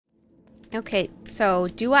Okay, so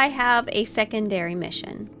do I have a secondary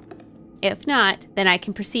mission? If not, then I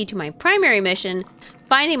can proceed to my primary mission,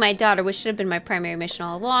 finding my daughter, which should have been my primary mission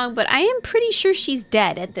all along, but I am pretty sure she's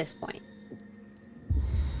dead at this point.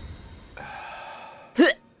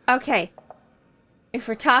 Okay. If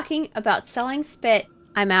we're talking about selling spit,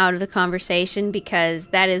 I'm out of the conversation because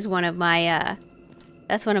that is one of my,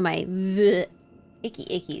 that's one of my icky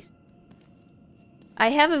ickies. I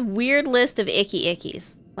have a weird list of icky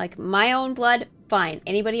ickies. Like, my own blood, fine.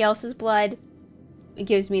 Anybody else's blood, it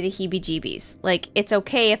gives me the heebie-jeebies. Like, it's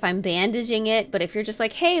okay if I'm bandaging it, but if you're just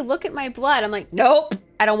like, hey, look at my blood, I'm like, nope,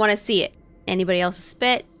 I don't want to see it. Anybody else's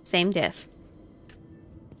spit, same diff.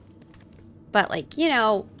 But, like, you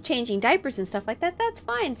know, changing diapers and stuff like that, that's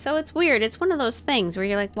fine. So it's weird. It's one of those things where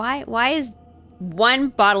you're like, why is one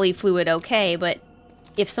bodily fluid okay, but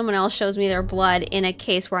if someone else shows me their blood in a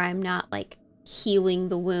case where I'm not, like, healing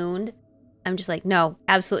the wound, I'm just like, no,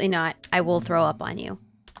 absolutely not. I will throw up on you.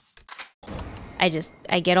 I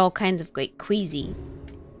get all kinds of, like, queasy.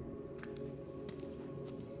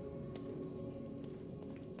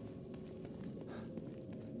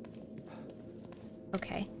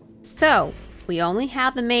 Okay. So, we only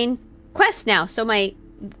have the main quest now. So my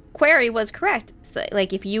query was correct. So,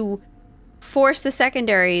 like, if you force the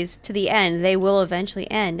secondaries to the end, they will eventually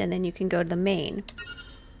end, and then you can go to the main.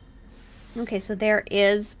 Okay, so there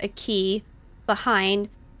is a key behind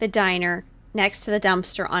the diner next to the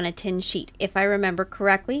dumpster on a tin sheet. If I remember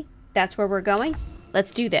correctly, that's where we're going.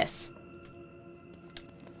 Let's do this.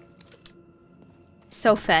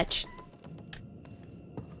 So fetch.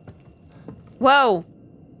 Whoa!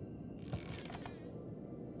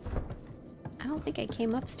 I don't think I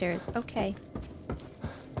came upstairs. Okay.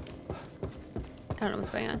 I don't know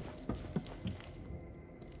what's going on.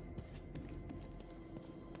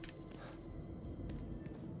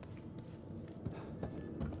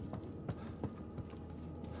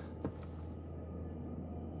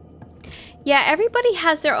 Yeah, everybody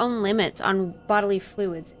has their own limits on bodily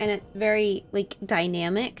fluids, and it's very, like,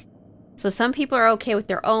 dynamic. So some people are okay with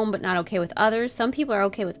their own, but not okay with others. Some people are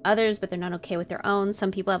okay with others, but they're not okay with their own. Some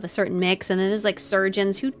people have a certain mix, and then there's, like,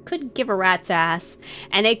 surgeons who could give a rat's ass,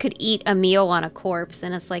 and they could eat a meal on a corpse,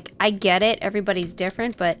 and it's like, I get it, everybody's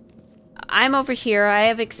different, but I'm over here, I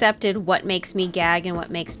have accepted what makes me gag and what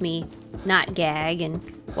makes me not gag, and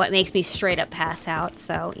what makes me straight up pass out,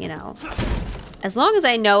 so, you know. As long as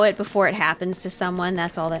I know it before it happens to someone,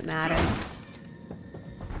 that's all that matters.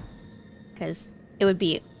 Because it would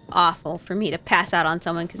be awful for me to pass out on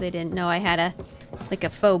someone because they didn't know I had a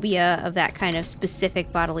phobia of that kind of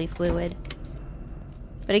specific bodily fluid.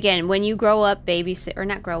 But again, when you grow up or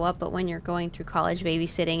not grow up, but when you're going through college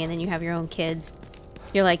babysitting and then you have your own kids,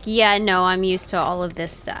 you're like, yeah, no, I'm used to all of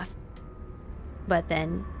this stuff. But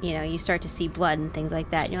then, you know, you start to see blood and things like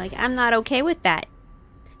that, and you're like, I'm not okay with that.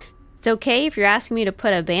 It's okay if you're asking me to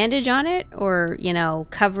put a bandage on it or, you know,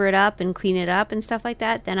 cover it up and clean it up and stuff like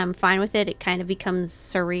that, then I'm fine with it. It kind of becomes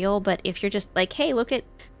surreal. But if you're just like, hey, look at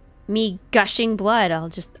me gushing blood,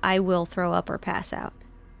 I will throw up or pass out.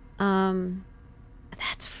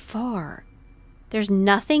 That's far. There's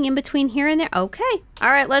nothing in between here and there. Okay. All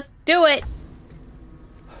right, let's do it.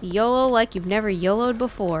 YOLO like you've never YOLO'd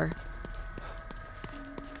before.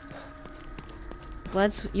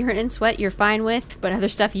 Blood, urine, and sweat you're fine with, but other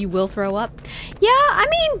stuff you will throw up. Yeah, I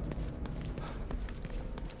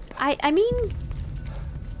mean,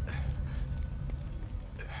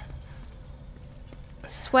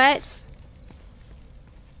 sweat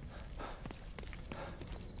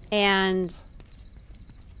and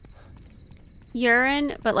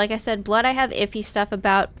urine, but like I said, blood I have iffy stuff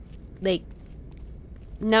about, like,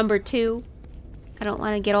 number 2. I don't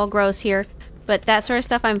want to get all gross here. But that sort of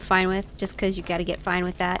stuff I'm fine with, just because you gotta get fine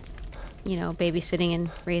with that. You know, babysitting and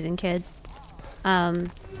raising kids. Oh,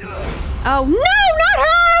 no, not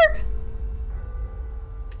her!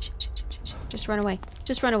 Shh. Just run away.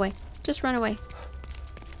 Just run away. Just run away.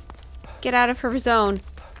 Get out of her zone.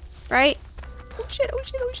 Right? Oh shit, oh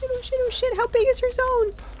shit, oh shit, oh shit, oh shit. How big is her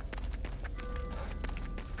zone?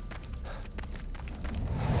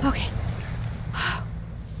 Okay.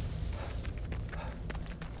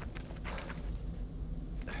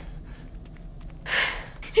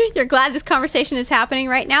 You're glad this conversation is happening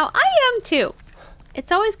right now? I am too.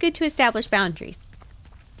 It's always good to establish boundaries.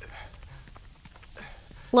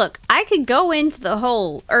 Look, I could go into the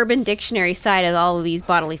whole Urban Dictionary side of all of these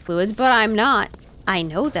bodily fluids, but I'm not. I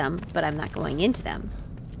know them, but I'm not going into them.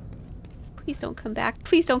 Please don't come back.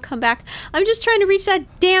 Please don't come back. I'm just trying to reach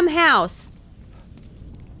that damn house.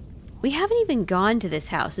 We haven't even gone to this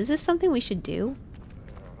house. Is this something we should do?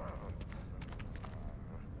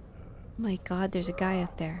 Oh my god, there's a guy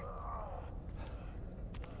up there.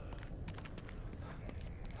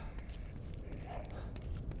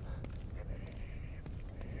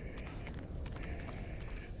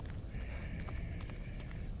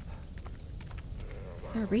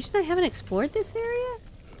 there a reason I haven't explored this area?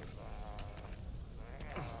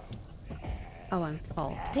 Oh, I'm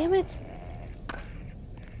full. Damn it.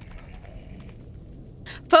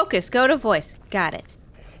 Focus. Go to voice. Got it.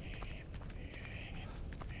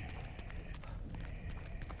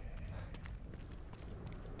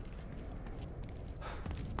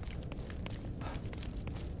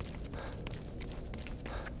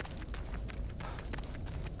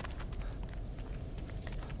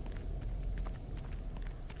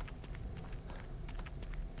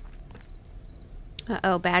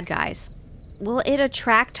 Uh-oh, bad guys. Will it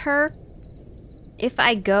attract her if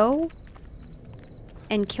I go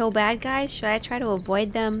and kill bad guys? Should I try to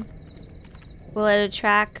avoid them? Will it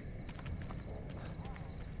attract...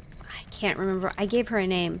 I can't remember. I gave her a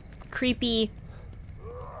name. Creepy,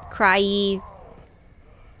 cryy,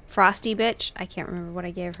 frosty bitch. I can't remember what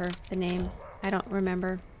I gave her. The name. I don't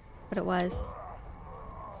remember what it was.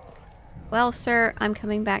 Well, sir, I'm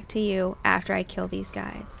coming back to you after I kill these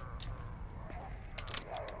guys.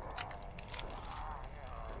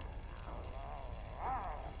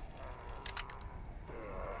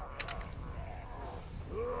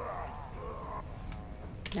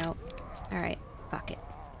 Nope. Alright. Fuck it.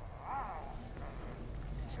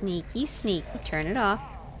 Sneaky, sneaky. Turn it off.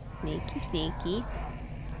 Sneaky, sneaky.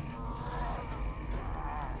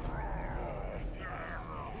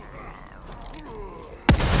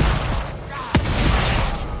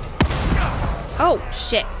 Oh,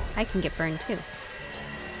 shit. I can get burned too.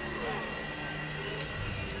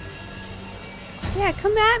 Yeah,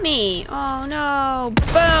 come at me. Oh, no.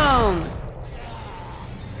 Boom.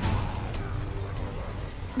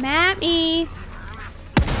 Come at me.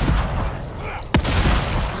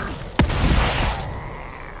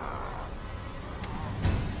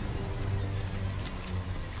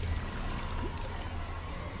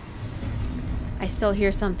 I still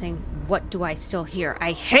hear something. What do I still hear?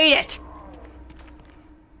 I hate it!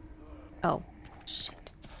 Oh,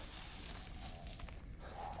 shit.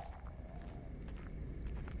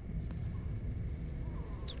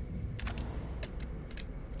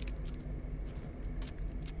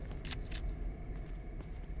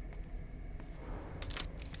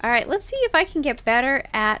 Alright, let's see if I can get better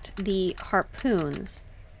at the harpoons.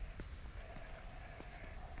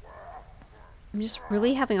 I'm just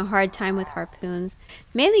really having a hard time with harpoons.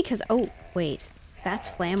 Mainly because... Oh, wait. That's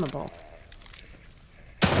flammable.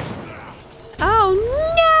 Oh,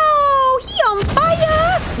 no! He on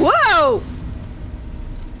fire! Whoa!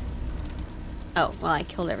 Oh, well, I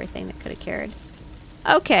killed everything that could have carried.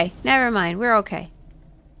 Okay, never mind. We're okay.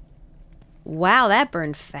 Wow, that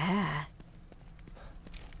burned fast.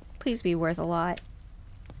 Please be worth a lot.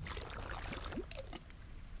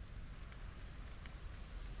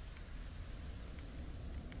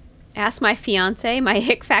 Ask my fiance. My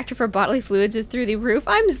hick factor for bodily fluids is through the roof.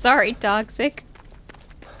 I'm sorry, Toxic.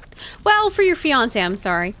 Well, for your fiance, I'm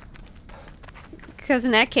sorry. Because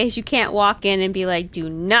in that case, you can't walk in and be like, do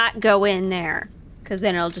not go in there. Because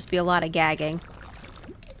then it'll just be a lot of gagging.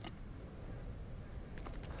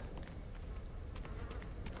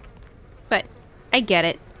 But I get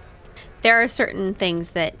it. There are certain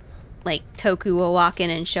things that, like, Toku will walk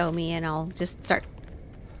in and show me, and I'll just start,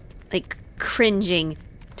 like, cringing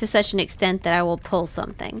to such an extent that I will pull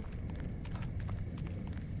something.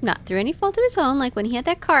 Not through any fault of his own, like when he had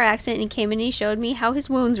that car accident and he came in and he showed me how his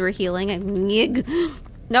wounds were healing.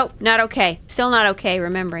 Nope, not okay. Still not okay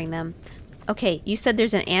remembering them. Okay, you said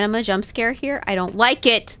there's an anima jump scare here? I don't like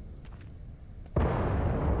it!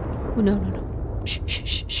 Oh, no, no, no. Shh, shh,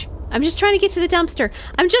 shh, shh. I'm just trying to get to the dumpster.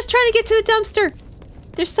 I'm just trying to get to the dumpster.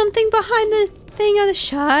 There's something behind the thing on the...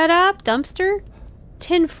 Shut up, dumpster.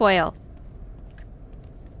 Tinfoil.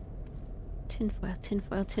 Tinfoil,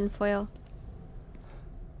 tinfoil, tinfoil.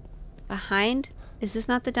 Behind? Is this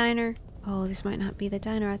not the diner? Oh, this might not be the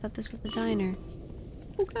diner. I thought this was the diner.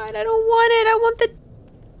 Oh god, I don't want it. I want the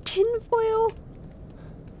tinfoil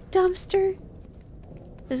dumpster.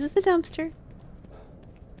 This is the dumpster.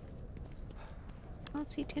 I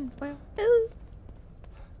don't see tinfoil. Ooh.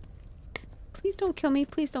 Please don't kill me.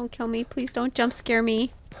 Please don't kill me. Please don't jump scare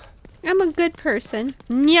me. I'm a good person.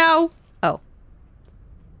 No. Oh.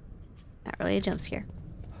 Not really a jump scare.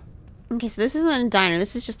 Okay, so this isn't a diner.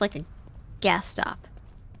 This is just like a gas stop.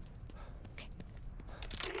 Okay.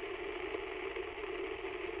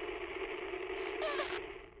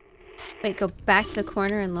 Wait, go back to the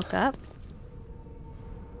corner and look up.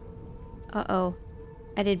 Uh-oh.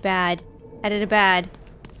 I did bad. I did a bad.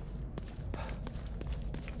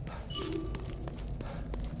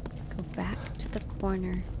 Go back to the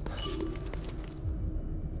corner.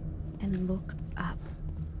 And look up.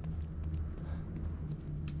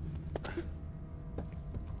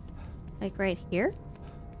 Like right here?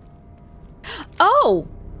 Oh!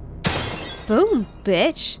 Boom,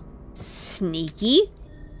 bitch. Sneaky.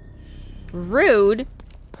 Rude.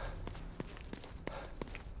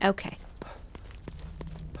 Okay.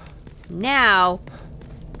 Now,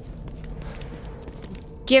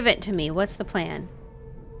 give it to me. What's the plan?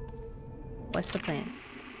 What's the plan?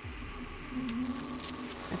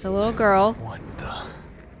 That's a little girl. What the?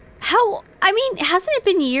 How? I mean, hasn't it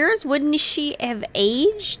been years? Wouldn't she have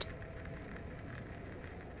aged?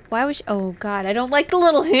 Why was she? Oh God, I don't like the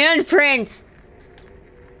little handprints.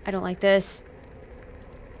 I don't like this.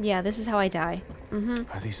 Yeah, this is how I die.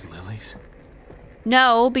 Are these lilies?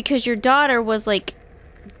 No, because your daughter was like,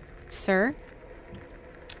 sir,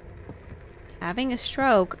 having a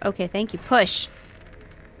stroke. Okay, thank you. Push.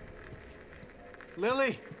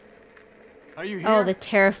 Lily, are you here? Oh, the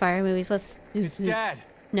Terrifier movies. Let's. It's Dad.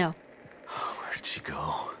 No. Where did she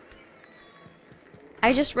go?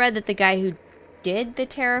 I just read that the guy who did the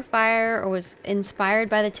Terrifier or was inspired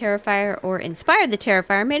by the Terrifier or inspired the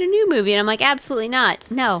Terrifier made a new movie, and I'm like, absolutely not.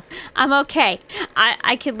 No, I'm okay.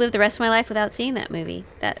 I could live the rest of my life without seeing that movie.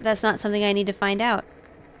 That's not something I need to find out.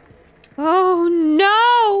 Oh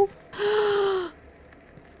no!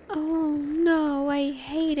 Oh no, I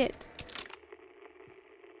hate it.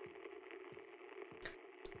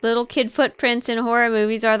 Little kid footprints in horror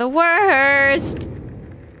movies are the worst.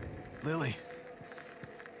 Lily,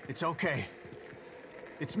 it's okay.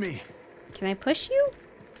 It's me. Can I push you?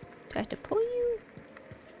 Do I have to pull you?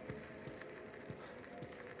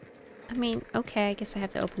 I mean, okay, I guess I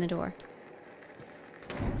have to open the door.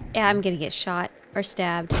 Yeah, I'm gonna get shot or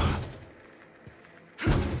stabbed.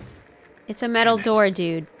 It's a metal door,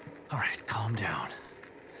 dude. Alright, calm down.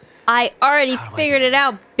 I already figured it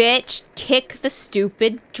out, bitch. Kick the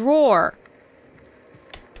stupid drawer.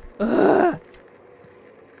 Ugh.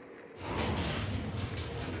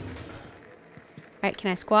 Alright,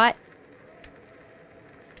 can I squat?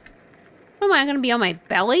 What am I gonna be on my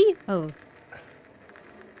belly? Oh.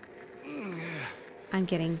 I'm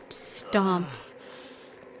getting stomped.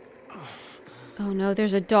 Oh no,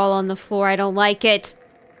 there's a doll on the floor. I don't like it.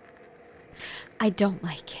 I don't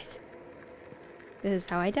like it. This is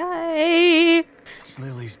how I die. It's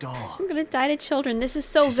Lily's doll. I'm gonna die to children. This is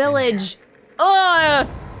so village. Oh,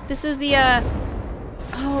 this is the,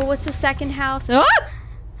 oh, what's the second house? Oh!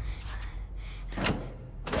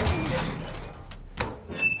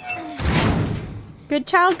 Good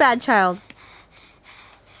child, bad child.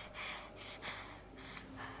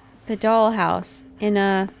 The doll house in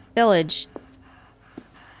a village.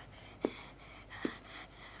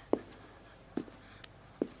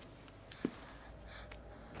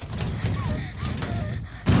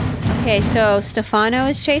 Okay, so Stefano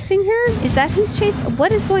is chasing her? Is that who's chasing?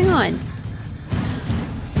 What is going on?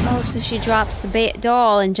 Oh, so she drops the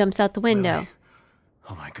doll and jumps out the window. Lily.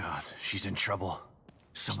 Oh my God, she's in trouble.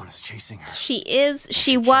 Someone is chasing her. She is.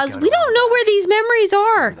 She was. We don't know where these memories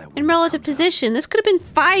are in relative position. This could have been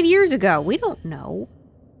 5 years ago. We don't know.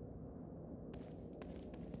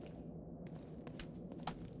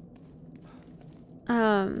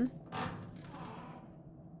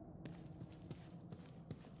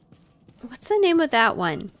 What's the name of that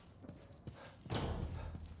one?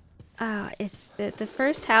 It's the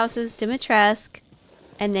first house is Dimitrescu,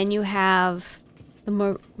 and then you have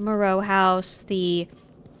the Moreau house, the...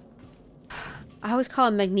 I always call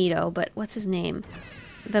him Magneto, but what's his name?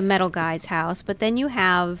 The metal guy's house. But then you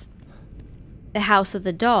have the house of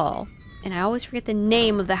the doll, and I always forget the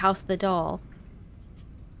name of the house of the doll.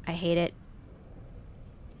 I hate it.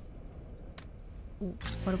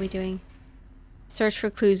 What are we doing? Search for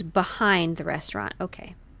clues behind the restaurant.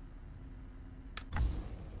 Okay.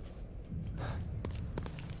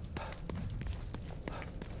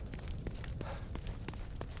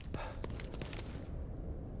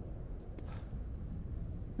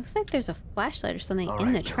 Looks like there's a flashlight or something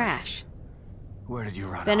in the trash. Where did you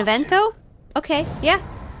run? Benevento? Okay, yeah.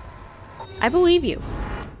 I believe you.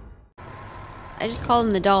 I just called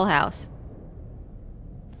him the dollhouse.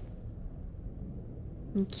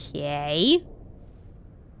 Okay.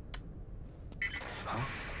 Huh?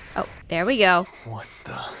 Oh, there we go. What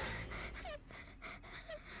the?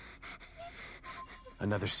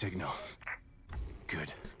 Another signal.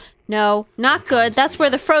 Good. No, not good. That's where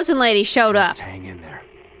the frozen lady showed up. Just hang in there.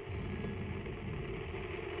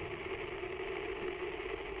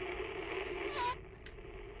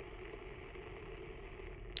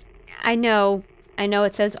 I know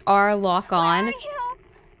it says R lock on,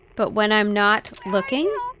 but when I'm not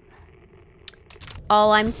looking,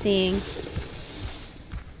 all I'm seeing...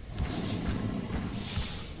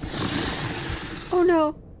 Oh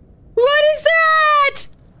no. What is that?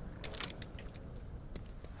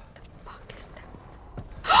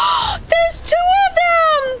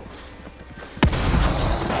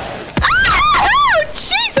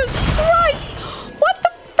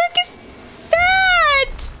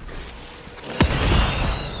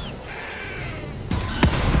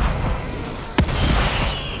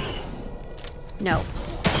 No.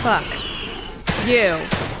 Fuck. You.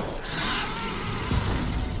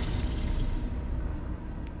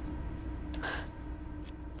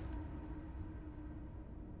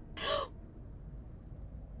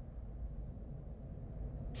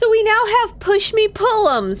 So we now have push me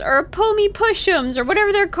pull-ems, or pull me push-ems, or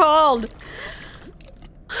whatever they're called.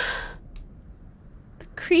 The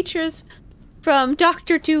creatures from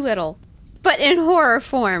Dr. Dolittle, but in horror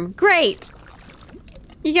form. Great.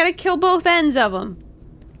 You gotta kill both ends of them.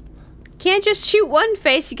 Can't just shoot one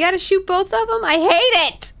face, you gotta shoot both of them? I hate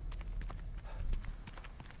it!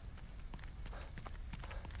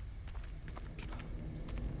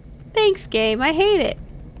 Thanks, game. I hate it.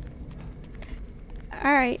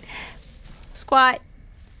 Alright. Squat.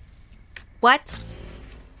 What?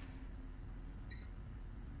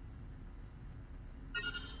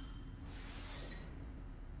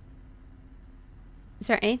 Is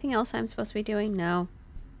there anything else I'm supposed to be doing? No.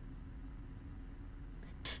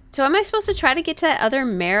 So am I supposed to try to get to that other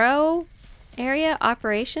marrow area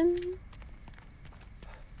operation?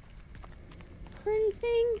 Or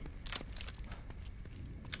anything?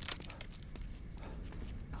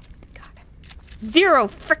 Zero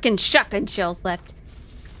frickin' shotgun shells left.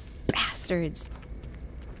 Bastards.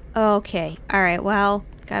 Okay. Alright, well,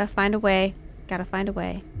 gotta find a way. Gotta find a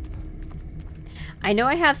way. I know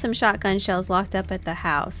I have some shotgun shells locked up at the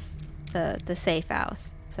house. The safe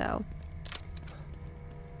house. So.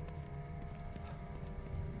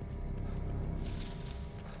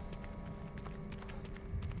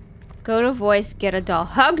 Go to voice, get a doll.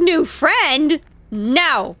 Hug new friend?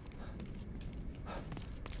 No!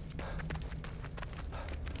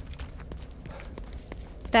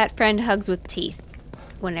 That friend hugs with teeth.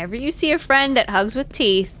 Whenever you see a friend that hugs with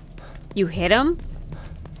teeth, you hit them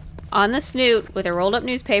on the snoot with a rolled up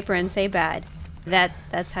newspaper and say bad.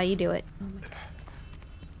 That's how you do it. Oh my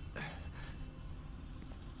God.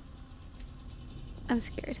 I'm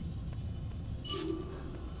scared.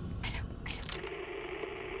 I know.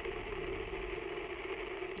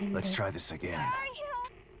 Let's try this again.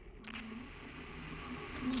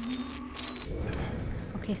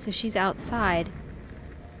 Okay, so she's outside.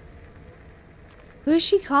 Who is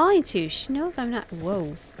she calling to? She knows I'm not... Whoa.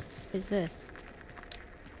 What is this?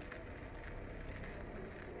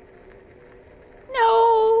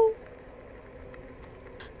 No!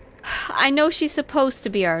 I know she's supposed to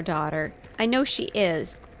be our daughter. I know she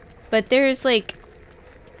is. But there's like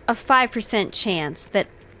a 5% chance that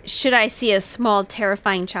should I see a small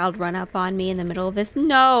terrifying child run up on me in the middle of this?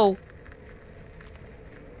 No!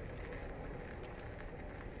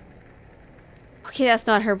 Okay, that's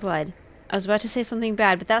not her blood. I was about to say something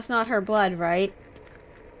bad, but that's not her blood, right?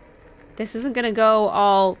 This isn't gonna go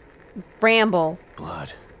all bramble.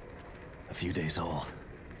 Blood. A few days old.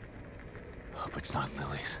 Hope it's not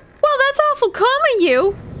Lily's. Well, that's awful calm of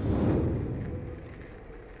you!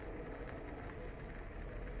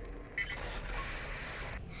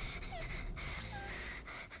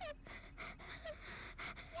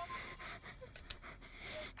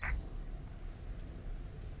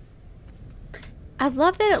 I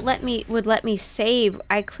love that it would let me save.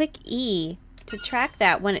 I click E to track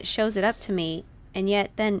that when it shows it up to me, and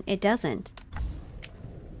yet then it doesn't.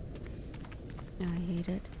 I hate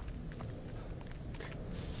it.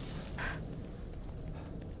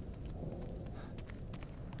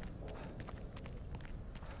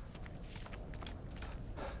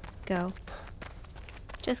 Just go.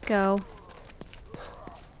 Just go.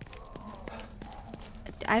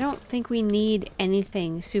 I don't think we need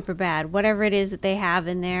anything super bad. Whatever it is that they have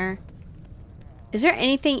in there. Is there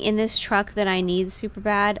anything in this truck that I need super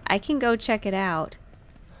bad? I can go check it out.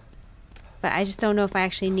 But I just don't know if I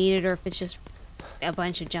actually need it or if it's just a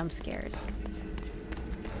bunch of jump scares.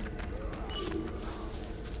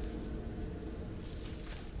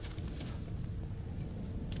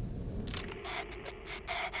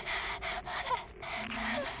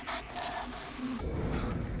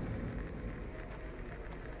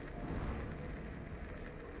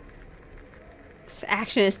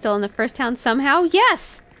 Action is still in the first town somehow?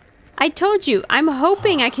 Yes! I told you, I'm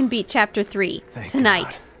hoping I can beat Chapter 3 tonight.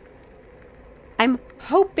 God. I'm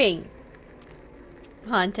hoping.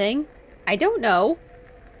 Haunting. I don't know.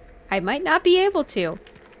 I might not be able to.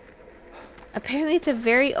 Apparently it's a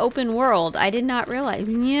very open world. I did not realize.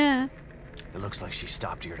 Yeah. It looks like she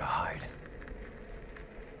stopped here to hide.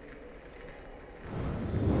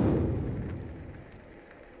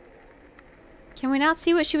 Can we not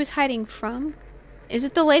see what she was hiding from? Is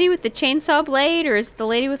it the lady with the chainsaw blade, or is it the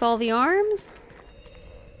lady with all the arms?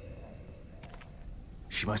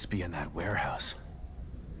 She must be in that warehouse.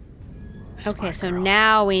 Okay, Smart so girl.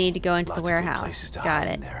 now we need to go into Lots the of good warehouse. places to Got hide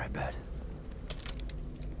it. in there, I bet.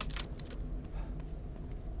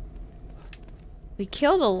 We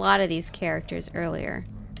killed a lot of these characters earlier.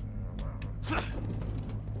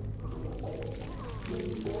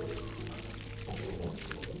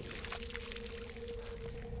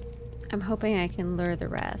 I'm hoping I can lure the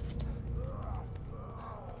rest.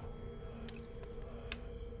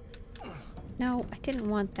 No, I didn't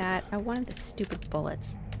want that. I wanted the stupid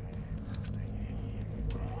bullets.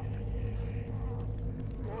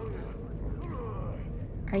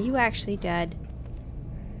 Are you actually dead?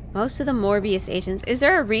 Most of the Morbius agents... Is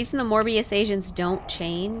there a reason the Morbius agents don't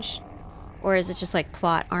change? Or is it just like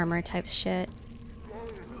plot armor type shit?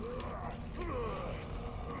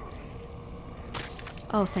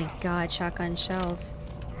 Oh, thank God, shotgun shells.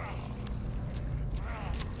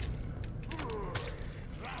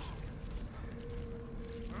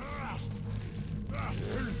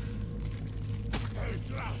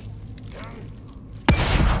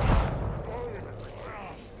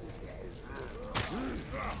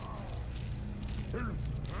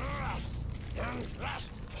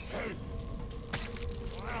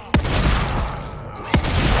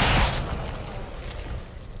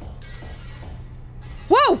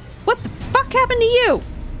 Whoa! What the fuck happened to you?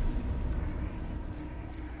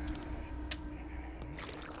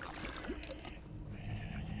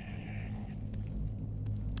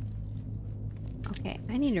 Okay,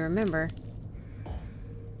 I need to remember.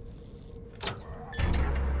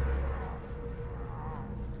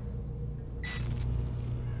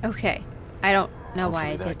 Okay, I don't know why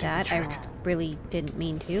I did that. I really didn't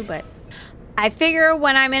mean to, but I figure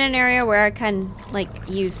when I'm in an area where I can, like,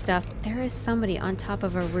 use stuff, there is somebody on top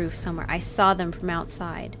of a roof somewhere. I saw them from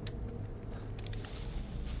outside.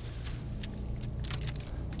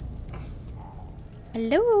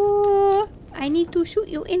 Hello? I need to shoot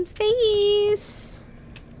you in face.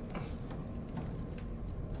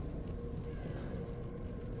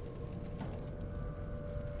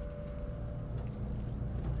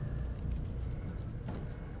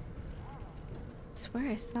 I swear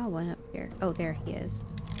I saw one up here. Oh, there he is.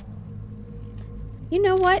 You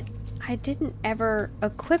know what? I didn't ever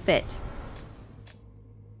equip it.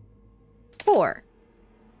 4.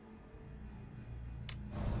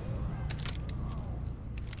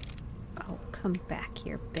 Oh, come back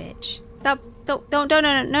here, bitch. Stop.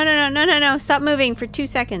 No. Stop moving for 2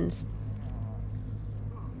 seconds.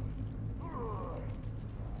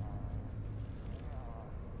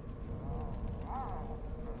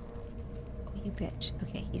 You bitch.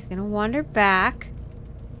 Okay, he's gonna wander back.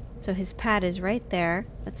 So his pad is right there.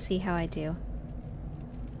 Let's see how I do.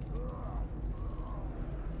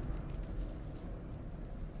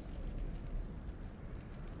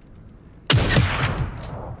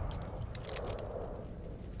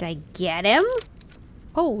 Did I get him?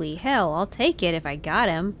 Holy hell, I'll take it if I got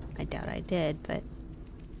him. I doubt I did, but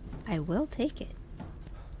I will take it.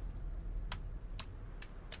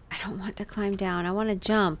 I don't want to climb down. I want to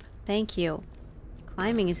jump. Thank you.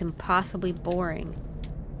 Climbing is impossibly boring.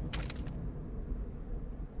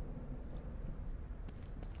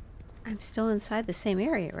 I'm still inside the same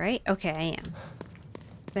area, right? Okay, I am.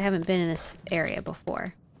 I haven't been in this area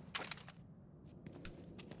before.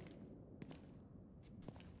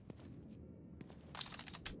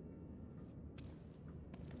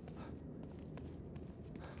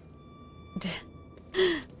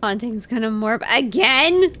 Haunting's gonna morph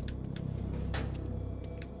again?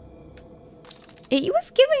 It was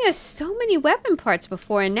giving us so many weapon parts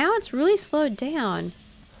before, and now it's really slowed down.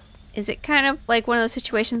 Is it kind of like one of those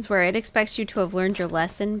situations where it expects you to have learned your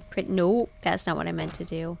lesson? No, that's not what I meant to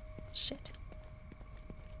do. Shit.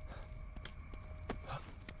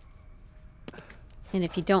 And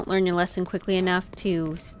if you don't learn your lesson quickly enough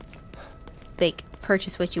to, like,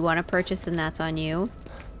 purchase what you want to purchase, then that's on you.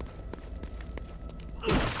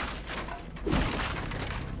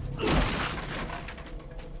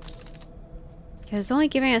 Because it's only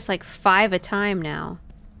giving us like 5 a time now.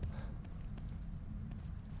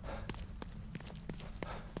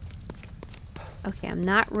 Okay, I'm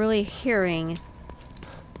not really hearing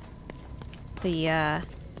the,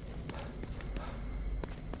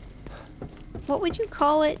 what would you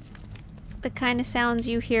call it? The kind of sounds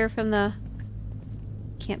you hear from the...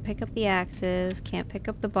 Can't pick up the axes, can't pick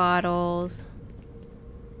up the bottles.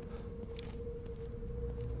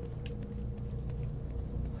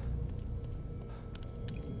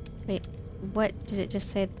 Wait, what did it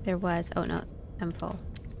just say that there was? Oh no, I'm full.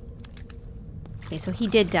 Okay, so he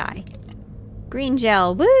did die. Green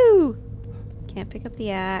gel, woo! Can't pick up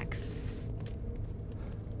the axe.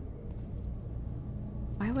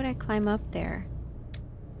 Why would I climb up there?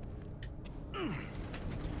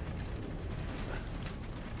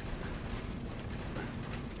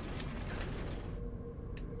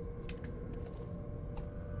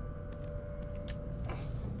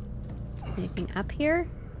 Anything up here?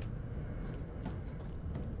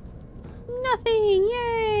 Nothing!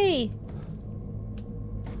 Yay!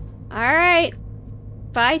 Alright.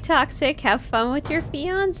 Bye, Toxic. Have fun with your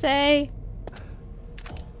fiance.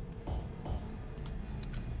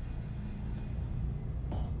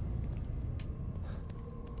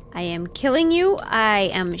 I am killing you. I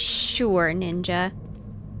am sure, Ninja.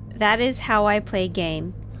 That is how I play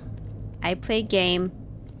game. I play game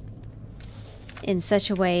in such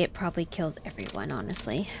a way it probably kills everyone,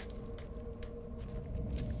 honestly.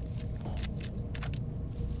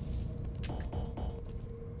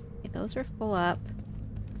 Okay, those are full up.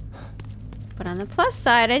 But on the plus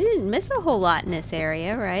side, I didn't miss a whole lot in this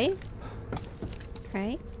area, right?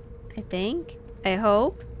 Right? I think. I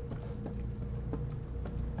hope.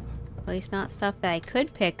 At least not stuff that I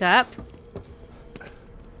could pick up.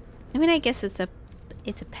 I mean, I guess it's a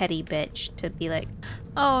petty bitch to be like,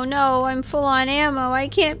 oh no, I'm full on ammo, I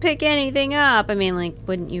can't pick anything up. I mean, like,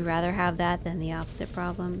 wouldn't you rather have that than the opposite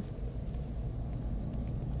problem?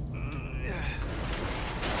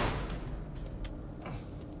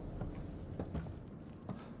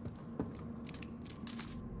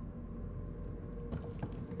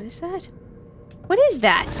 What is that? What is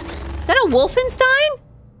that? Is that a Wolfenstein?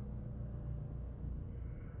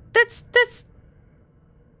 That's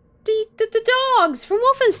the dogs from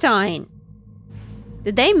Wolfenstein.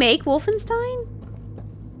 Did they make Wolfenstein?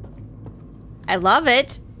 I love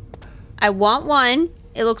it. I want one.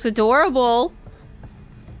 It looks adorable.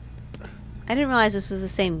 I didn't realize this was the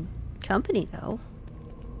same company, though.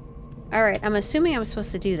 Alright, I'm assuming I'm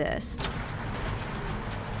supposed to do this.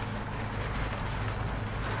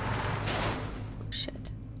 Oh,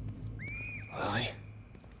 shit. Lily?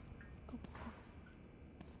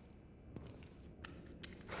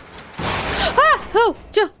 Ah! Oh!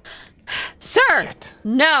 Sir! Shit.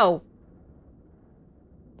 No!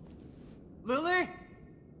 Lily?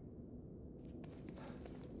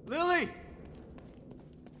 Lily?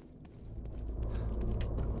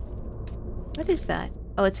 What is that?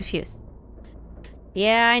 Oh, it's a fuse.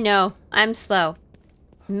 Yeah, I know. I'm slow.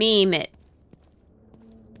 Meme it.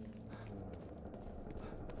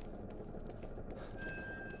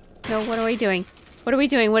 No, what are we doing? What are we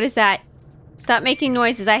doing? What is that? Stop making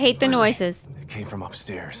noises. I hate the noises. It came from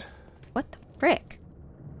upstairs. What the frick?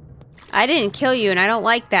 I didn't kill you, and I don't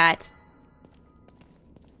like that.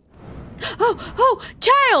 Oh! Oh!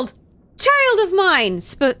 Child! Child of mine!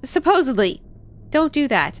 Supposedly. Don't do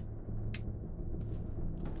that.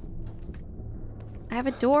 I have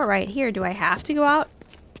a door right here. Do I have to go out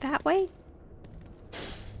that way?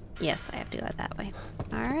 Yes, I have to go out that way.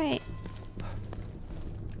 Alright.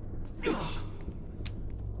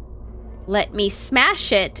 Let me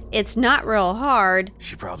smash it. It's not real hard.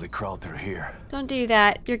 She probably crawled through here. Don't do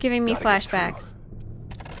that. You're giving me Gotta get flashbacks.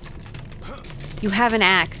 You have an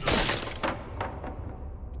axe.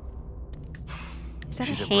 Is that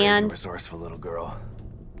She's a a brave and hand? resourceful little girl.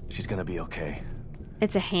 She's gonna be okay.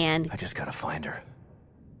 It's a hand. I just gotta find her.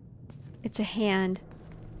 It's a hand.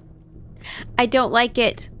 I don't like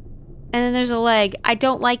it. And then there's a leg. I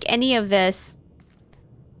don't like any of this.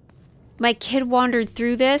 My kid wandered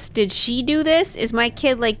through this. Did she do this? Is my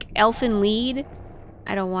kid like elfin lead?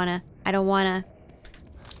 I don't wanna. I don't wanna.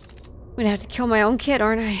 I'm gonna have to kill my own kid,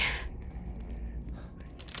 aren't I?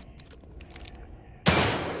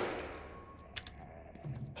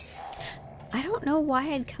 I don't know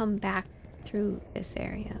why I'd come back through this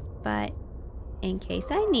area, but in case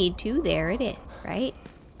I need to, there it is, right?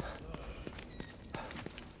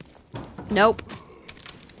 Nope.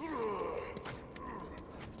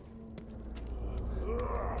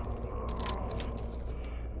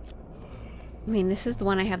 I mean, this is the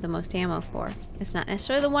one I have the most ammo for. It's not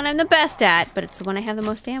necessarily the one I'm the best at, but it's the one I have the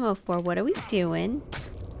most ammo for. What are we doing?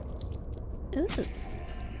 Ooh.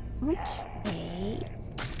 Okay.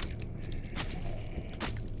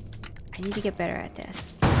 I need to get better at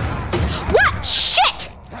this. What?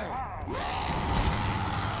 Shit!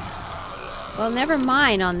 Well, never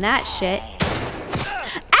mind on that shit.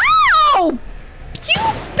 Ow! You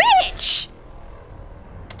bitch!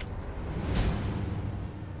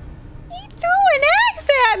 He threw an axe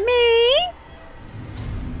at me!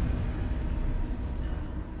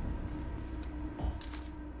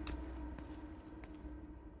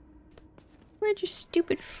 Where'd your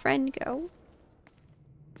stupid friend go?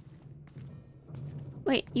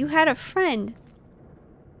 Wait, you had a friend.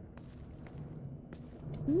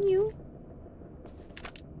 Didn't you?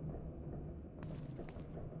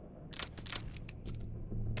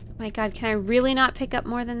 Oh my god, can I really not pick up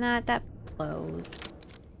more than that? That blows.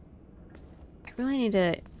 I really need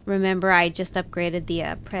to remember I just upgraded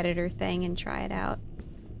the Predator thing and try it out.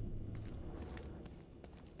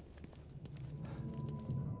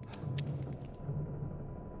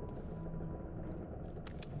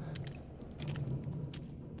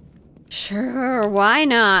 Sure, why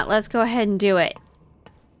not? Let's go ahead and do it.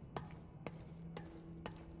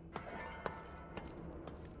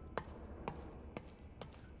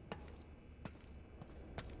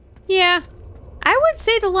 Yeah. I would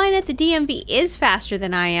say the line at the DMV is faster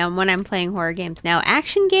than I am when I'm playing horror games. Now,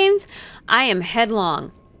 action games, I am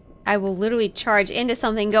headlong. I will literally charge into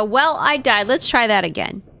something and go, well, I died. Let's try that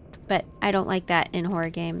again. But I don't like that in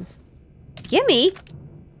horror games. Gimme!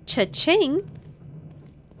 Cha-ching!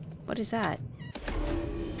 What is that?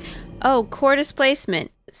 Oh, core displacement.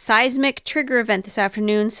 Seismic trigger event this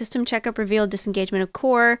afternoon. System checkup revealed disengagement of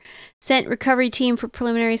core. Sent recovery team for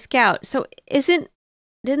preliminary scout. So didn't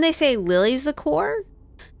they say Lily's the core?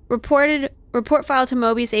 Report filed to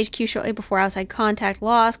Mobius HQ shortly before outside contact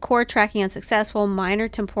lost. Core tracking unsuccessful. Minor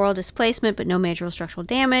temporal displacement, but no major structural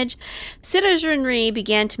damage. Citizenry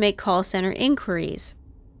began to make call center inquiries.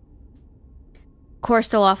 Core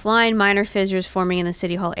still offline. Minor fissures forming in the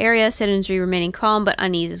City Hall area. Citizenry remaining calm, but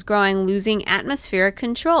unease is growing. Losing atmospheric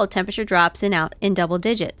control. Temperature drops in double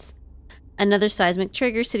digits. Another seismic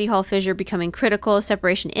trigger. City Hall fissure becoming critical.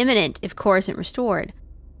 Separation imminent if core isn't restored.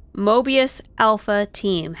 Mobius Alpha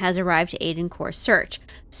team has arrived to aid in core search.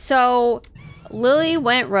 So, Lily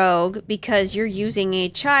went rogue because you're using a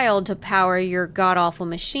child to power your god-awful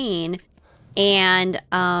machine, and,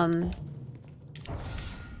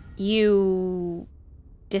 you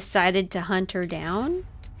decided to hunt her down?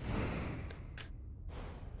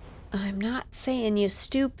 I'm not saying you're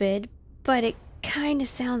stupid, but it kind of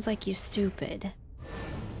sounds like you're stupid.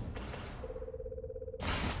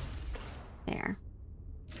 There.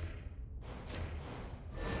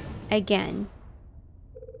 Again,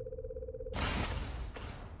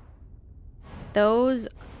 those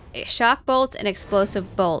shock bolts and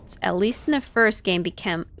explosive bolts, at least in the first game,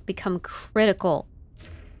 become critical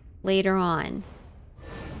later on.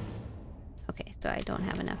 Okay, so I don't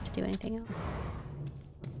have enough to do anything else.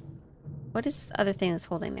 What is this other thing that's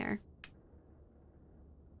holding there?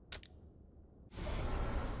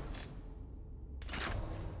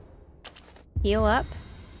 Heal up.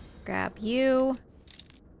 Grab you.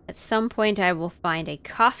 At some point I will find a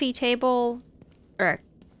coffee table, or a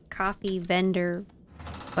coffee vendor,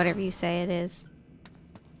 whatever you say it is.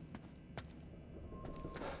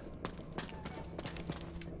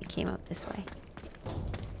 It came up this way.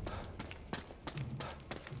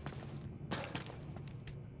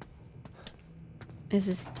 Is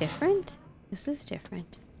this different? This is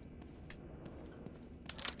different.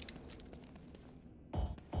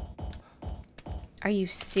 Are you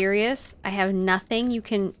serious? I have nothing you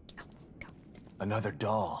can... Another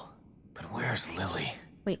doll. But where's Lily?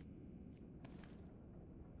 Wait.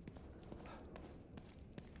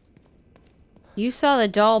 You saw the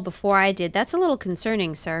doll before I did. That's a little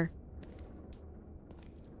concerning, sir.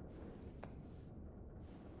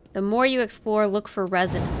 The more you explore, look for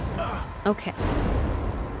resonances. Okay.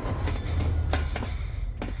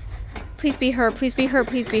 Please be her, please be her,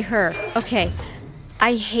 please be her. Okay.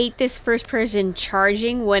 I hate this first person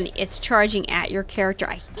charging when it's charging at your character.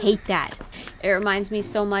 I hate that. It reminds me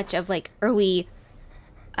so much of like early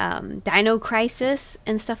Dino Crisis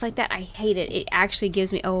and stuff like that. I hate it. It actually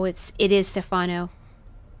gives me... Oh, it is Stefano.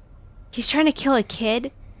 He's trying to kill a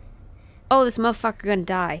kid? Oh, this motherfucker gonna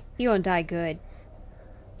die. He gonna die good.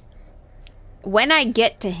 When I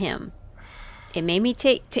get to him, it may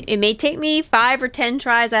take me 5 or 10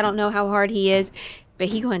 tries. I don't know how hard he is, but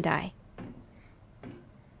he gonna die.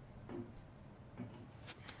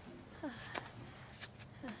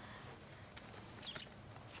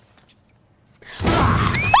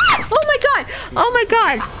 Oh my god! Oh my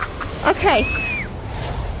god! Okay.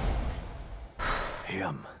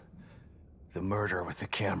 Him. The murderer with the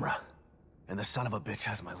camera. And the son of a bitch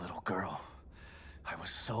has my little girl. I was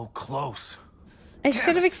so close. I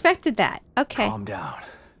should have expected that. Okay. Calm down.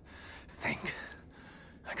 Think.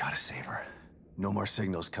 I gotta save her. No more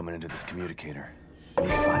signals coming into this communicator. I need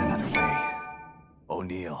to find another way.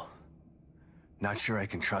 O'Neill. Not sure I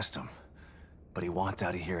can trust him. But he wants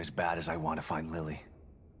out of here as bad as I want to find Lily.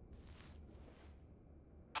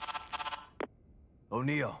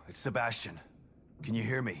 O'Neill, it's Sebastian. Can you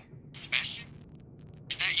hear me? Sebastian?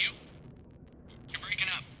 Is that you? You're breaking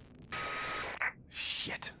up.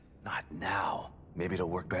 Shit. Not now. Maybe it'll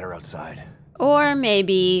work better outside. Or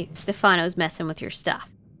maybe Stefano's messing with your stuff.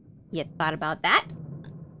 You thought about that?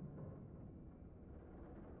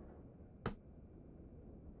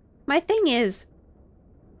 My thing is,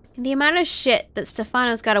 the amount of shit that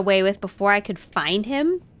Stefano's got away with before I could find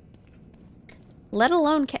him, let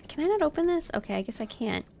alone... Can I not open this? Okay, I guess I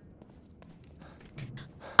can't.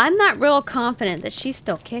 I'm not real confident that she's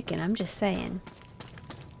still kicking. I'm just saying.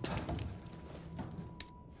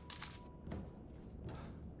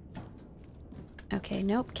 Okay,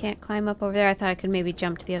 nope, can't climb up over there. I thought I could maybe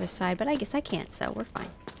jump to the other side, but I guess I can't, so we're fine.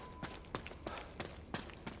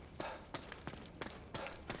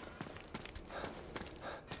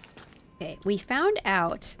 Okay, we found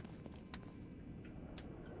out...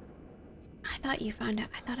 I thought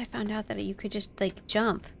I found out that you could just, like,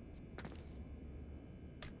 jump.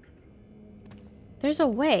 There's a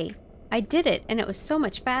way. I did it, and it was so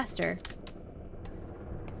much faster.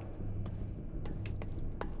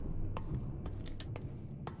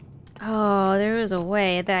 Oh, there was a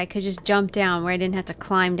way that I could just jump down where I didn't have to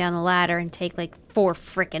climb down the ladder and take like 4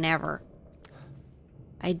 frickin' ever.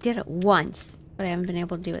 I did it once, but I haven't been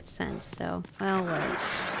able to do it since, so... Well,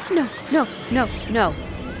 wait. No, no, no, no!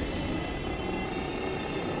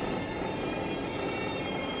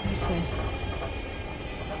 What is this?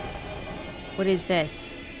 What is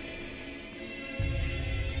this?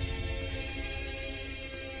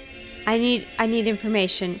 I need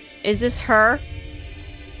information. Is this her?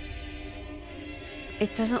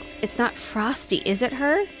 It's not Frosty. Is it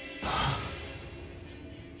her?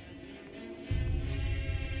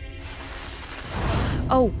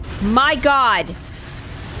 Oh my god!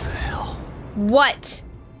 What the hell? What?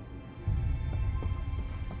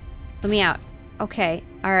 Let me out. Okay,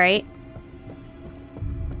 alright.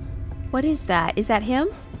 What is that? Is that him?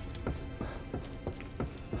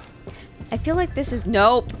 I feel like this is...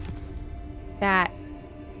 Nope. That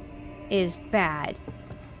is bad.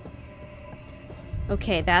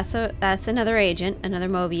 Okay, that's another agent, another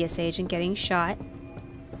Mobius agent getting shot.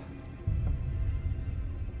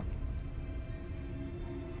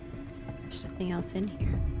 There's something else in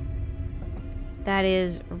here. That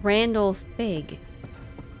is Randall Fig.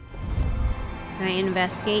 Can I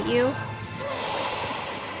investigate you?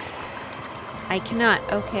 I cannot.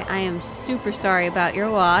 Okay, I am super sorry about your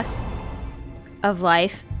loss of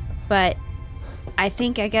life, but I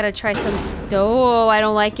think I gotta try some... Oh, I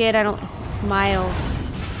don't like it. I don't... Smile.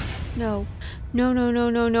 No. No, no, no,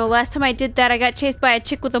 no, no. Last time I did that, I got chased by a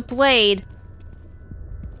chick with a blade.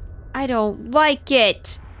 I don't like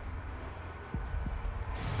it.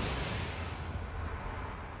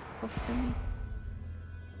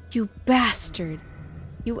 You bastard.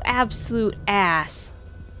 You absolute ass.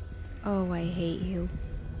 Oh, I hate you.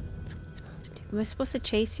 Am I supposed to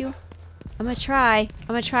chase you? I'm gonna try. I'm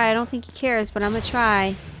gonna try. I don't think he cares, but I'm gonna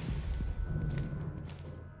try.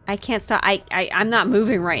 I can't stop. I'm not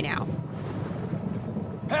moving right now.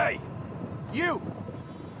 Hey! You!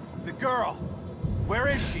 The girl! Where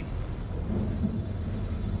is she?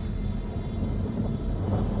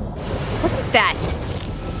 What is that?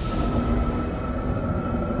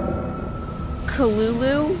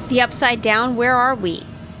 Kalulu? The Upside Down? Where are we?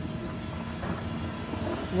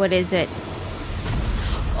 What is it?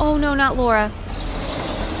 Oh no, not Laura.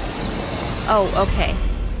 Oh, okay.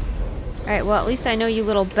 Alright, well at least I know you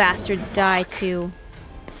little bastards die to...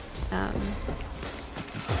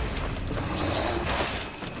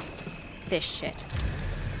 this shit.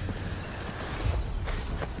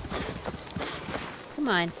 Come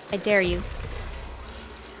on, I dare you.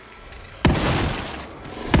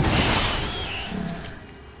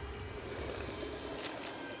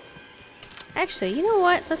 Actually, you know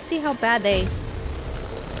what? Let's see how bad they...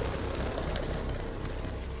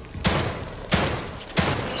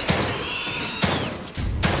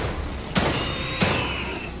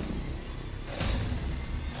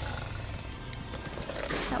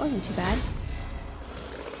 That wasn't too bad.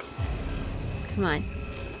 Come on.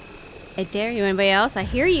 I dare you. Anybody else? I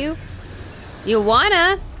hear you. You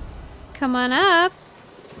wanna? Come on up.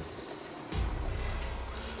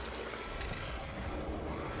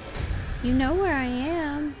 You know where I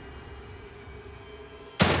am.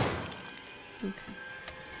 Okay.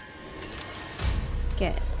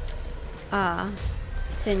 Get,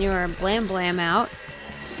 Senor Blam Blam out.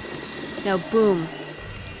 No, boom.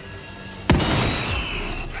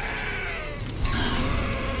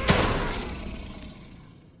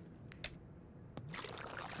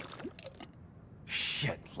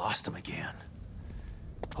 Shit, lost him again.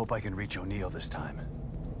 Hope I can reach O'Neill this time.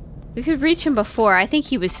 We could reach him before. I think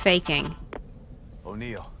he was faking.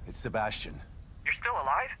 O'Neill, it's Sebastian. You're still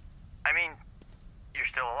alive? I mean, you're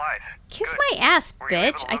still alive. Kiss Good. my ass, Were you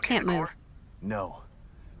able bitch. to I locate can't the move. core? No,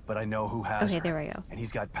 but I know who has Okay, her. there we go. And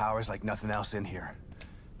he's got powers like nothing else in here.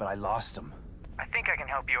 But I lost him. I think I can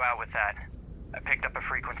help you out with that. I picked up a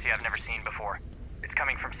frequency I've never seen before. It's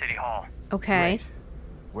coming from City Hall. Okay. Great.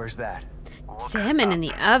 Where's that? Look Salmon up. in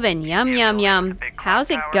the oven. Yum, yum, It's yum. a big How's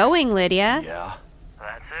it clock tower. going, Lydia? Yeah.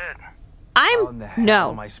 That's it. How in the hell No.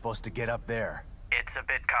 am I supposed to get up there? It's a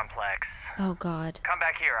bit complex. Oh, God. Come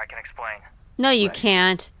back here, I can explain. No, you Right.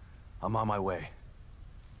 can't. I'm on my way.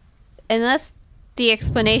 Unless the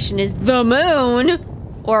explanation is the moon,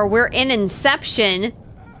 or we're in Inception.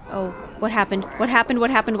 Oh, what happened? What happened?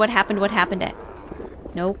 What happened? What happened? What happened?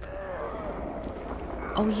 Nope.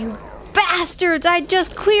 Oh, you bastards! I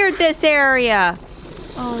just cleared this area!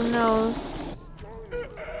 Oh, no.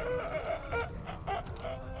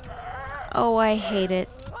 Oh, I hate it.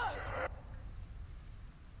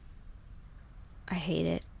 I hate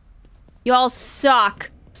it. Y'all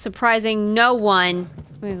suck! Surprising no one.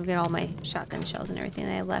 I'm gonna go get all my shotgun shells and everything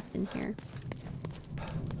that I left in here.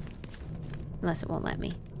 Unless it won't let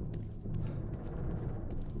me.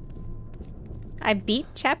 I beat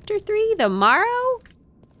chapter 3? The morrow?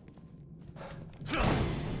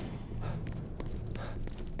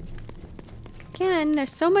 Again,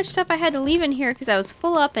 there's so much stuff I had to leave in here because I was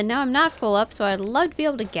full up and now I'm not full up, so I'd love to be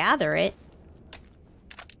able to gather it.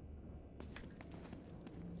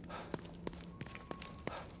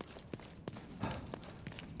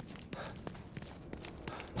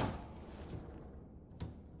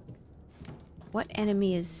 What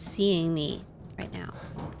enemy is seeing me right now?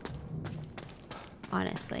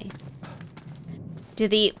 Honestly. Do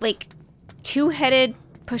the, like, two-headed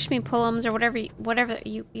push-me-pull-ums or whatever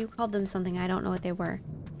you called them something. I don't know what they were.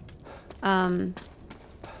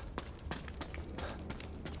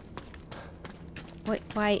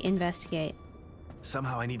 Why investigate?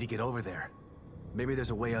 Somehow I need to get over there. Maybe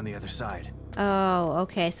there's a way on the other side. Oh,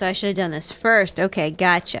 okay. So I should have done this first. Okay,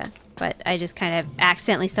 gotcha. But I just kind of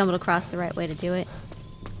accidentally stumbled across the right way to do it.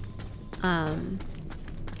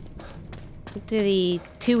 Do the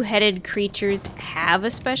two-headed creatures have a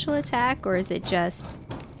special attack, or is it just...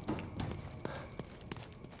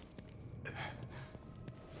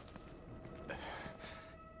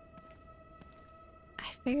 I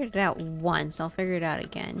figured it out once. I'll figure it out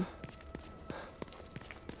again.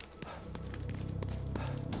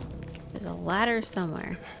 There's a ladder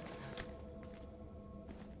somewhere.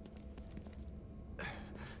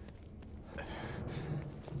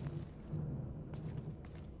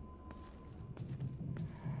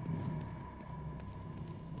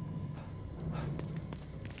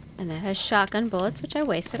 And that has shotgun bullets, which I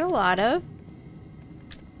wasted a lot of.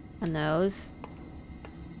 On those.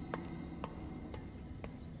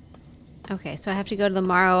 Okay, so I have to go to the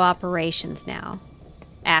Morrow operations now.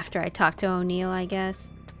 After I talk to O'Neill, I guess.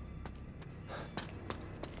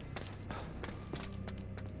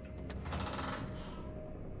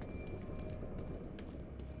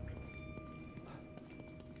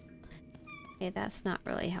 Okay, that's not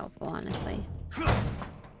really helpful, honestly.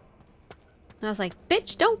 I was like,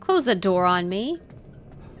 bitch, don't close the door on me.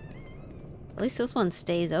 At least this one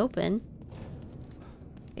stays open.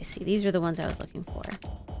 Okay, see, these are the ones I was looking for.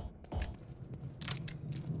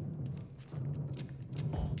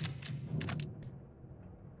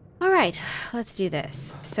 Alright, let's do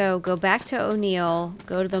this. So, go back to O'Neill,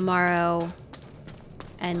 go to the Morrow,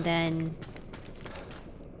 and then...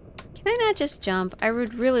 Can I not just jump? I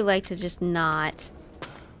would really like to just not...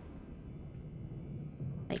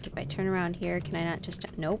 Like, if I turn around here, can I not just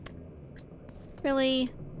jump? Nope. Really?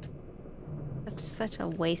 That's such a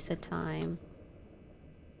waste of time.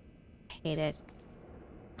 I hate it.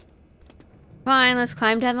 Fine, let's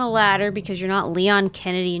climb down the ladder because you're not Leon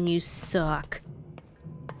Kennedy and you suck.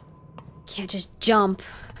 Can't just jump.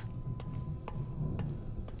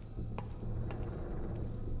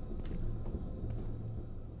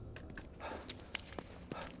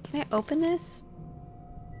 Can I open this?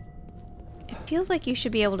 It feels like you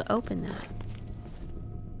should be able to open that.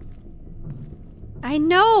 I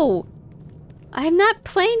know! I'm not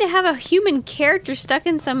playing to have a human character stuck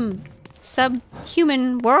in some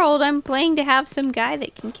subhuman world. I'm playing to have some guy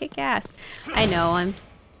that can kick ass. I know, I'm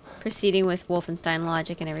proceeding with Wolfenstein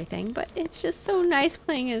logic and everything, but it's just so nice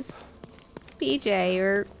playing as BJ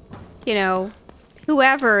or, you know,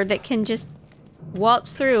 whoever that can just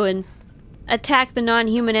waltz through and attack the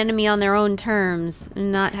non-human enemy on their own terms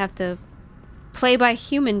and not have to play by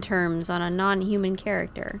human terms on a non-human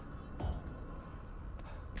character.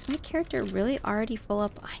 Is my character really already full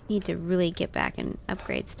up? I need to really get back and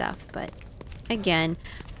upgrade stuff, but again,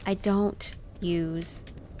 I don't use...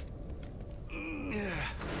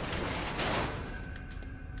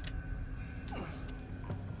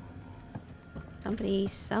 Somebody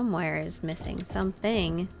somewhere is missing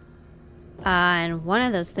something. And one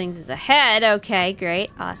of those things is a head. Okay, great.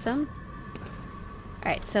 Awesome.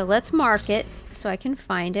 Alright, so let's mark it so I can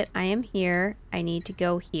find it. I am here. I need to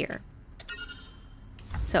go here.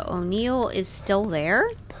 So O'Neill is still there?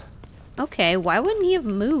 Okay, why wouldn't he have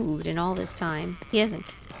moved in all this time? He hasn't.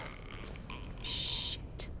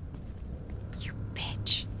 Shit. You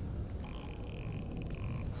bitch.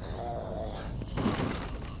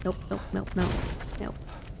 Nope, nope, nope, nope. Nope.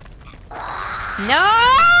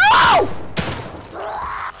 No!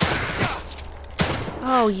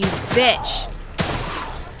 Oh, you bitch.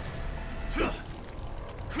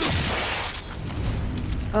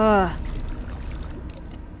 Ugh.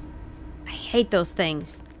 I hate those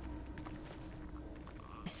things.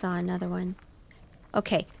 I saw another one.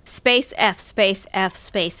 Okay. Space F, space F,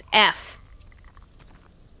 space F.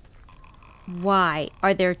 Why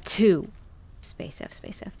are there two? Space F,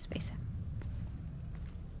 space F, space F.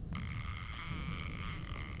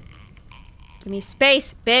 Give me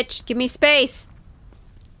space, bitch. Give me space.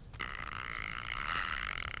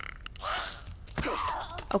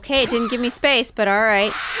 Okay, it didn't give me space, but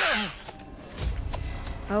alright.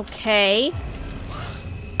 Okay.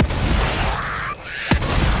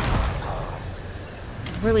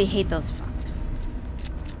 I really hate those fuckers.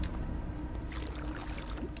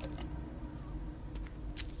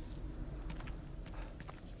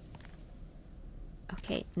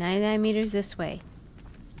 Okay, 99 meters this way.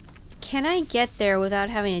 Can I get there without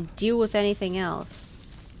having to deal with anything else?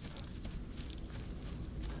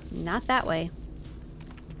 Not that way.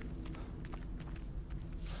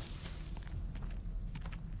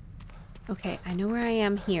 Okay, I know where I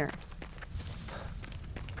am here.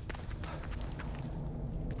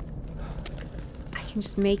 I can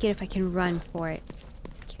just make it if I can run for it.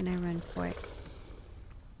 Can I run for it?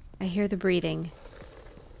 I hear the breathing.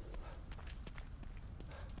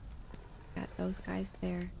 Got those guys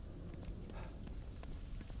there.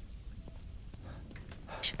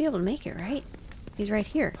 I should be able to make it, right? He's right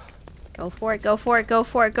here. Go for it, go for it, go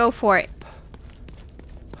for it, go for it.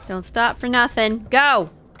 Don't stop for nothing. Go!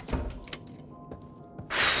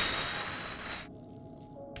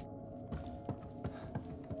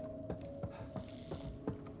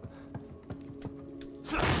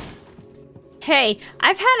 Hey,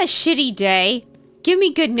 I've had a shitty day. Give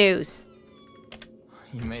me good news.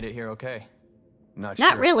 You made it here okay. Not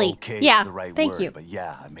Not sure really. if okay Yeah, is the right thank word, you. but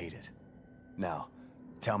yeah, I made it. Now,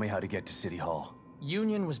 tell me how to get to City Hall.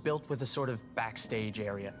 Union was built with a sort of backstage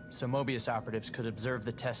area, so Mobius operatives could observe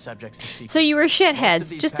the test subjects in secret. So you were Most of shitheads.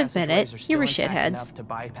 these Just admit passageways are it. You were still intact shitheads. enough to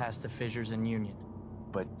bypass the fissures in Union.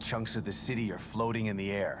 But chunks of the city are floating in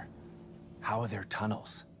the air. How are there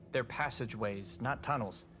tunnels? They're passageways, not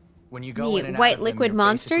tunnels. When you go in The and out white of them, liquid you're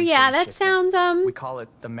monster? basically Yeah, phase that shifting. sounds, We call it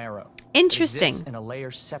the marrow. interesting. It exists in a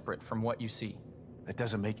layer separate from what you see. That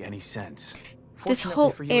doesn't make any sense. This Fortunately whole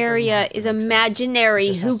for you, it doesn't area have to is make sense. imaginary.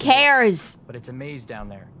 It just Who has to work. cares? But it's a maze down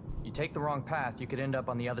there. You take the wrong path, you could end up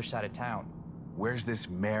on the other side of town. Where's this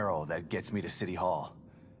marrow that gets me to City Hall?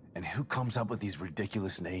 And who comes up with these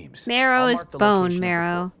ridiculous names? Marrow I'll is mark the bone location of the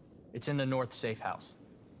marrow. port. It's in the north safe house.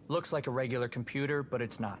 Looks like a regular computer, but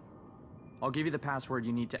it's not. I'll give you the password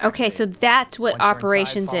you need to Okay, activate. so that's what Once you're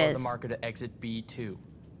operations inside, follow is. the marker to exit B2.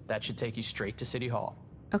 That should take you straight to City Hall.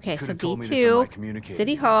 Okay, so Could've told me this on my B2, communicator.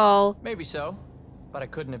 City Hall. Maybe so, but I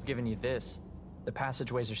couldn't have given you this. The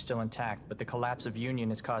passageways are still intact, but the collapse of Union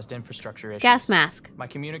has caused infrastructure issues. Gas mask. My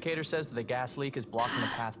communicator says that the gas leak is blocking the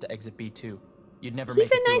path to exit B2. You'd never He's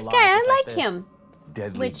make it a through nice alive guy. I without like this. him.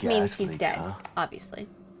 Deadly Which means gas he's leaks, dead, huh? obviously.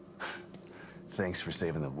 Thanks for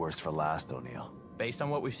saving the worst for last, O'Neill. Based on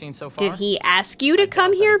what we've seen so far, Did he ask you to I doubt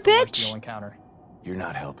come that here, it's the worst bitch? you'll encounter. You're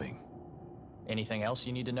not helping. Anything else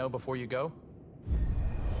you need to know before you go?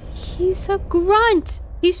 He's a grunt.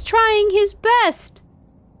 He's trying his best.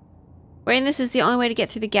 Wearing this is the only way to get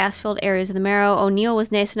through the gas-filled areas of the marrow. O'Neill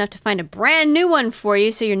was nice enough to find a brand new one for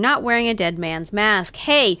you, so you're not wearing a dead man's mask.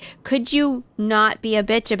 Hey, could you not be a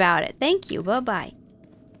bitch about it? Thank you. Bye-bye.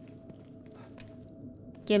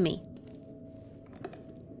 Gimme.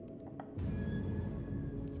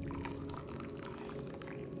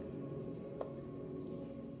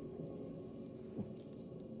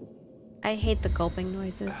 I hate the gulping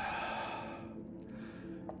noises.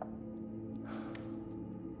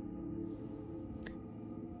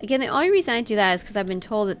 Again, the only reason I do that is because I've been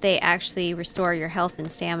told that they actually restore your health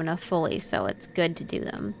and stamina fully, so it's good to do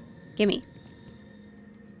them. Gimme.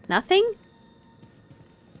 Nothing?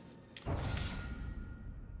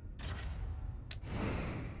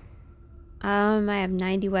 I have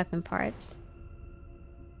 90 weapon parts.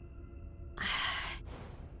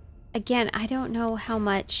 Again, I don't know how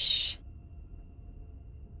much...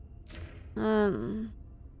 Can't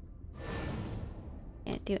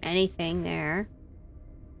do anything there.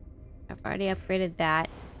 I've already upgraded that.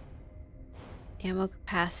 Ammo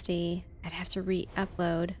capacity. I'd have to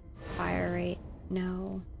re-upload. Fire rate.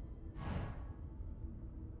 No.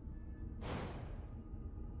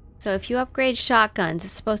 So if you upgrade shotguns,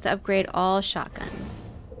 it's supposed to upgrade all shotguns.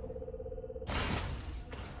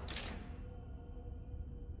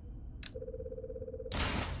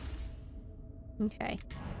 Okay.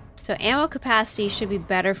 So ammo capacity should be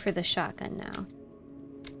better for the shotgun now.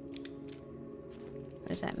 What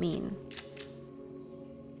does that mean?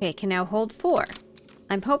 Okay, it can now hold 4.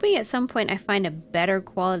 I'm hoping at some point I find a better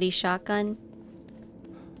quality shotgun.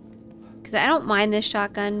 Because I don't mind this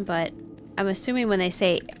shotgun, but I'm assuming when they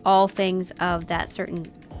say all things of that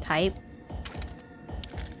certain type.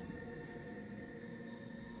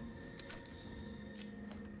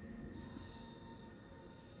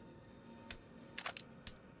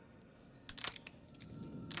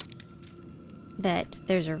 That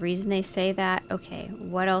there's a reason they say that. Okay,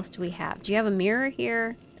 what else do we have? Do you have a mirror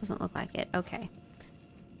here? Doesn't look like it. Okay.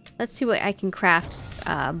 Let's see what I can craft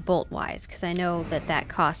bolt-wise, because I know that that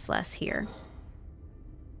costs less here.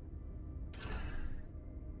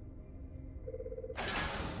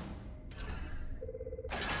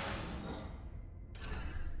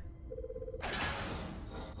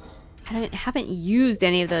 I haven't used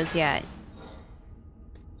any of those yet.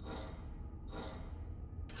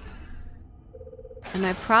 And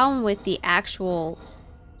my problem with the actual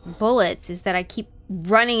bullets is that I keep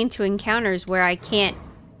running into encounters where I can't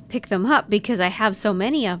pick them up because I have so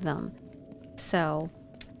many of them. So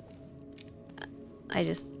I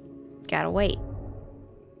just gotta wait.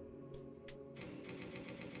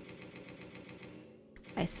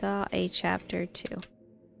 I saw a chapter 2.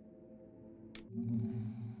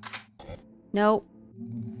 Nope.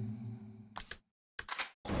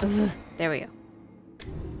 Ugh, there we go.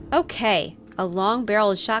 Okay, a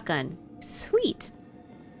long-barreled shotgun. Sweet.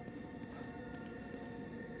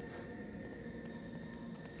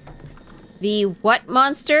 The what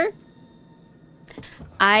monster?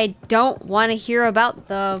 I don't want to hear about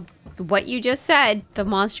what you just said. The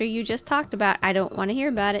monster you just talked about. I don't want to hear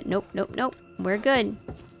about it. Nope, nope, nope. We're good.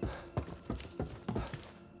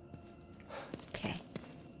 Okay.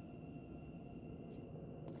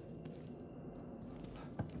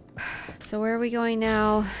 So where are we going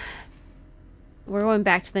now? We're going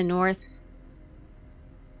back to the north.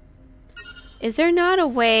 Is there not a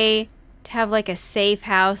way to have like a safe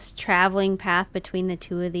house traveling path between the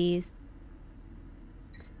two of these?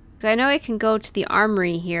 So I know I can go to the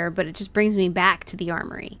armory here, but it just brings me back to the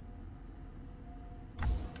armory.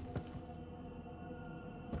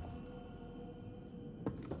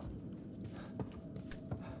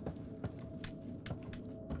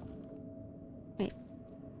 Wait,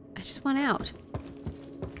 I just want out.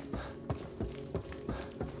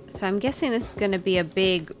 So I'm guessing this is going to be a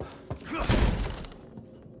big...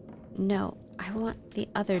 No, I want the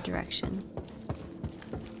other direction.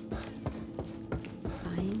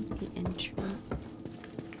 Find the entrance.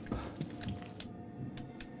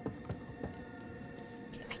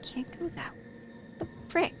 Okay, I can't go that way. The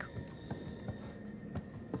frick?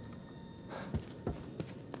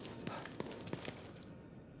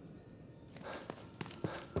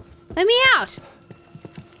 Let me out!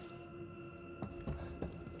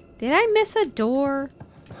 Did I miss a door?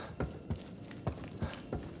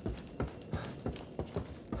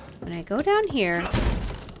 When I go down here...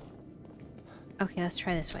 Okay, let's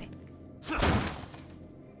try this way.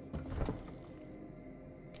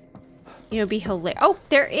 You know, it'd be hilarious. Oh,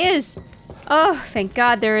 there is! Oh, thank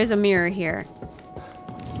God there is a mirror here.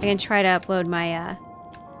 I can try to upload my,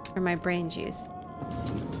 for my brain juice.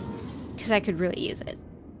 Because I could really use it.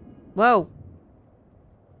 Whoa.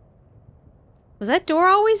 Was that door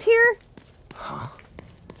always here? Huh?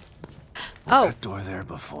 Oh. Was that door there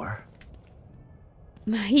before?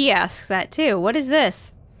 He asks that too. What is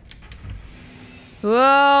this?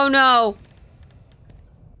 Oh no.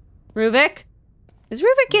 Ruvik? Is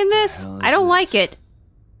Ruvik in this? I don't like it.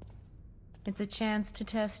 It's a chance to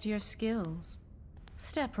test your skills.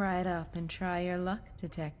 Step right up and try your luck,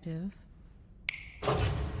 detective.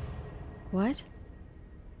 What?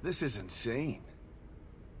 This is insane.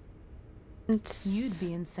 You'd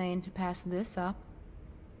be insane to pass this up.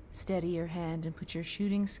 Steady your hand and put your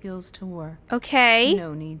shooting skills to work. Okay.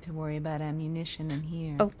 No need to worry about ammunition in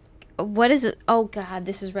here. Oh, what is it? Oh God,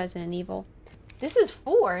 this is Resident Evil. This is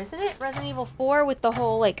 4, isn't it? Resident Evil 4 with the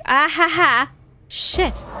whole like, ah ha ha.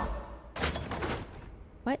 Shit.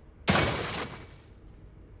 What?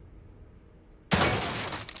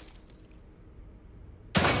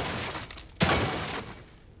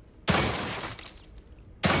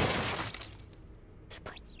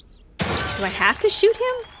 Do I have to shoot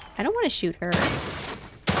him? I don't want to shoot her.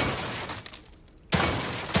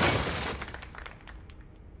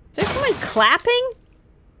 Is there someone clapping?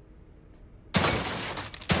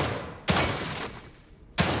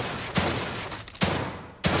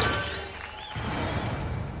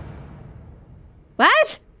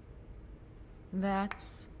 What?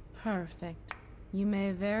 That's perfect. You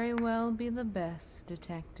may very well be the best,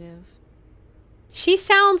 detective. She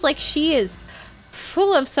sounds like she is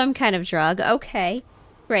full of some kind of drug. Okay,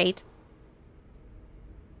 great.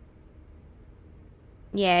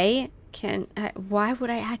 Yay. Why would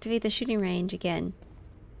I activate the shooting range again?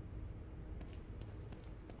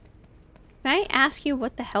 Can I ask you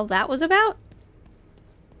what the hell that was about?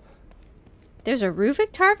 There's a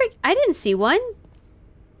Ruvik Tarvik? I didn't see one.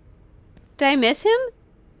 Did I miss him?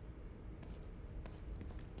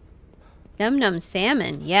 Num num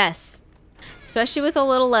salmon, yes. Especially with a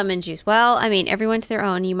little lemon juice. Well, I mean, everyone to their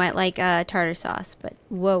own. You might like tartar sauce, but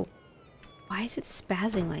whoa. Why is it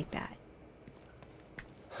spazzing like that?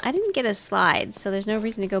 I didn't get a slide, so there's no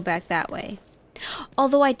reason to go back that way.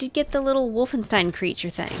 Although I did get the little Wolfenstein creature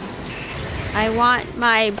thing. I want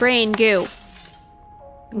my brain goo.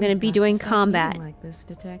 I'm gonna be doing combat. Like this,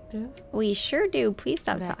 detective. We sure do. Please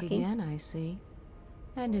stop Back talking. again, I see.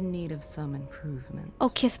 And in need of some improvement. Oh,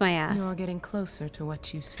 kiss my ass. You're getting closer to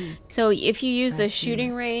what you see. So if you use the Right shooting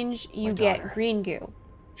here. range, you My get daughter. green goo.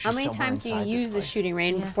 How She's many somewhere times do you inside this use the place. shooting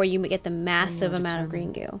range Yes. before you get the massive you're amount of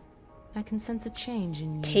green determined. goo? I can sense a change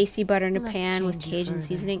in you. Tasty butter in a Let's pan with change you Cajun further.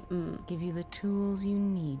 seasoning. Mm. Give you the tools you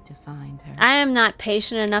need to find her. I am not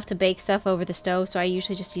patient enough to bake stuff over the stove, so I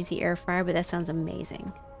usually just use the air fryer, but that sounds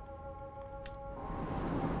amazing.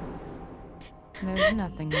 There's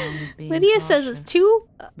nothing wrong with being Lydia says it's cautious, too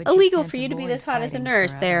but you illegal can't for you to be avoid this hot as a fighting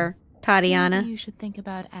nurse forever. there, Tatiana. Maybe you should think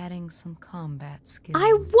about adding some combat skills.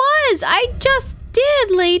 I just did,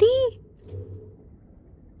 lady!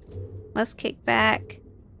 Let's kick back.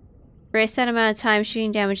 For a set amount of time,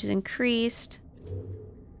 shooting damage is increased.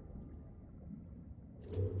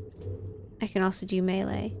 I can also do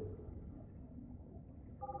melee.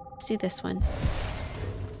 Let's do this one.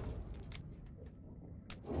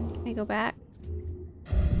 Can I go back?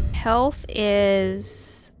 Health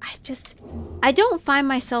is... I don't find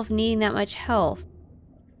myself needing that much health.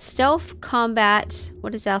 Stealth, combat,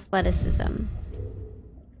 what is athleticism?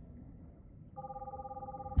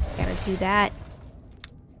 Gotta do that.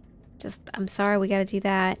 I'm sorry, we gotta do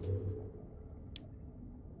that.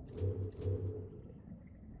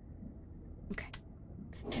 Okay.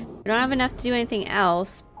 We don't have enough to do anything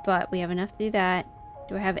else, but we have enough to do that.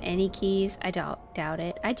 Do I have any keys? I doubt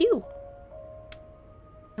it. I do. I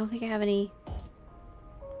don't think I have any.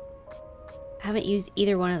 I haven't used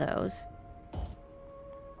either one of those.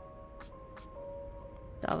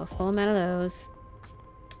 So I'll have a full amount of those.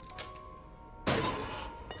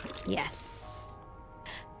 Yes.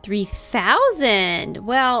 3,000!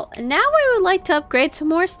 Well, now I would like to upgrade some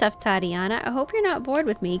more stuff, Tatiana. I hope you're not bored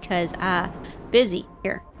with me, because, busy.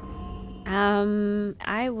 Here.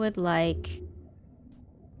 I would like...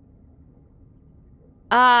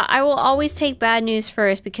 I will always take bad news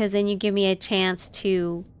first, because then you give me a chance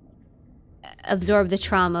to absorb the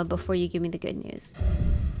trauma before you give me the good news.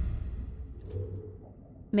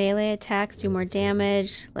 Melee attacks do more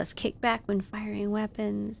damage. Let's kick back when firing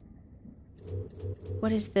weapons.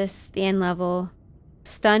 What is this? The end level.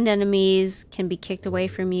 Stunned enemies can be kicked away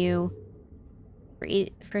from you for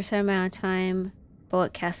a set amount of time.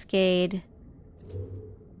 Bullet cascade.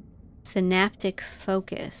 Synaptic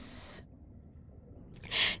focus.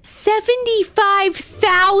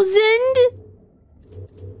 75,000?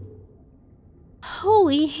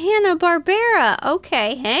 Holy Hanna-Barbera.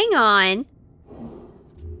 Okay, hang on.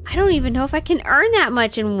 I don't even know if I can earn that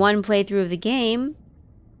much in one playthrough of the game.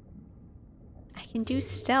 I can do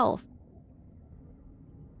stealth.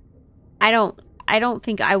 I don't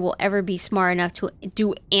think I will ever be smart enough to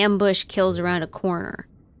do ambush kills around a corner.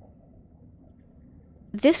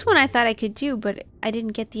 This one I thought I could do, but I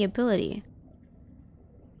didn't get the ability.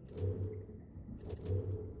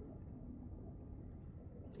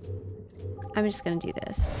 I'm just gonna do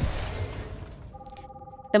this.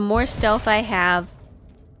 The more stealth I have,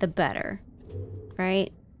 the better.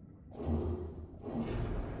 Right?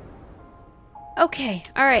 Okay,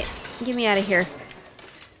 alright. Get me out of here.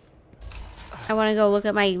 I want to go look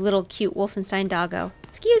at my little cute Wolfenstein doggo.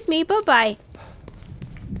 Excuse me, bye-bye.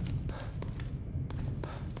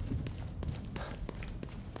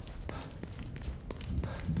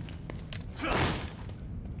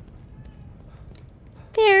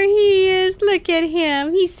 There he is. Look at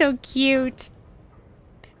him. He's so cute.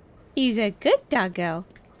 He's a good doggo.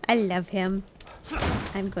 I love him.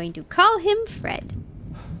 I'm going to call him Fred.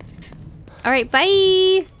 Alright,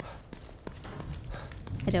 bye!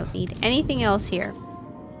 I don't need anything else here.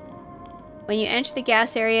 When you enter the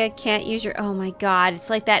gas area, can't use your... Oh my god, it's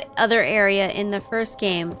like that other area in the first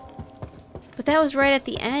game. But that was right at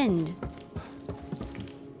the end.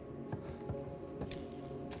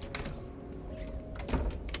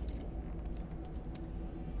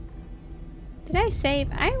 save?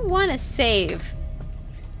 I want to save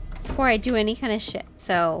before I do any kind of shit.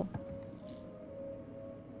 So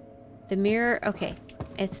the mirror, okay,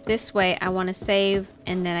 it's this way. I want to save,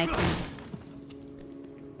 and then I can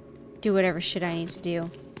do whatever shit I need to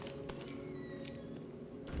do.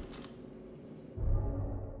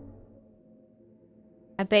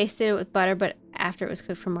 I basted it with butter, but after it was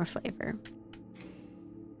cooked for more flavor.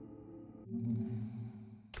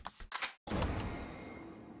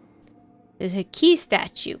 There's a key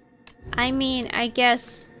statue. I mean, I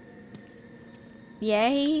guess...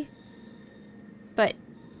 Yay? But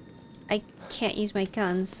I can't use my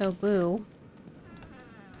guns, so boo.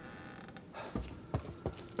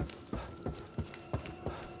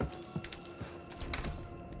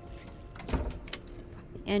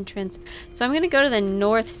 Entrance. So I'm gonna go to the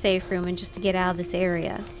north safe room and just to get out of this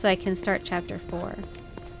area so I can start chapter 4.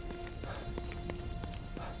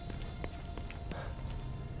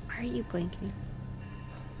 Why are you blinking?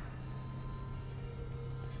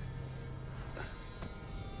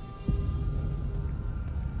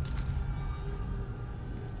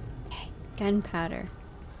 Okay, gunpowder.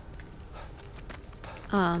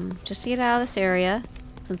 Just to get out of this area.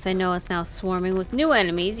 Since I know it's now swarming with new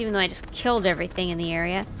enemies, even though I just killed everything in the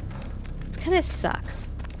area. It kind of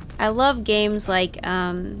sucks. I love games like,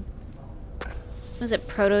 was it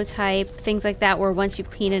Prototype? Things like that, where once you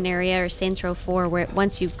clean an area, or Saints Row 4, where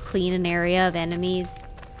once you clean an area of enemies,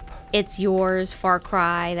 it's yours. Far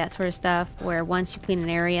Cry, that sort of stuff, where once you clean an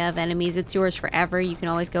area of enemies, it's yours forever. You can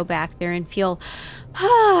always go back there and feel,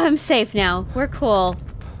 oh, I'm safe now. We're cool.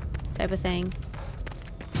 Type of thing.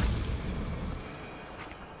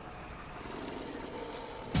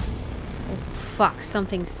 Fuck,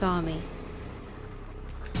 something saw me.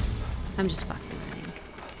 I'm just fucking running.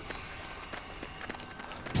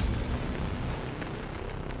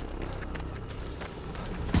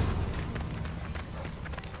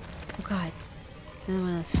 Oh god. It's another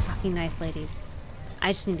one of those fucking knife ladies.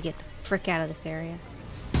 I just need to get the frick out of this area.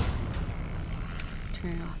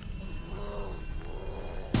 Turn it off.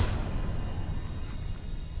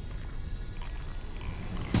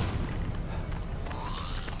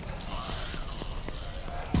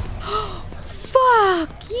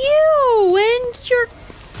 Fuck you and your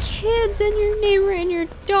kids and your neighbor and your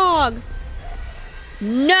dog.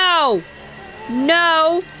 No!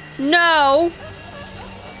 No! No!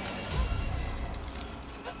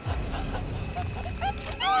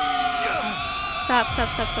 Stop, stop,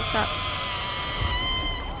 stop, stop, stop.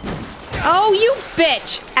 Oh, you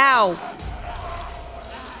bitch! Ow.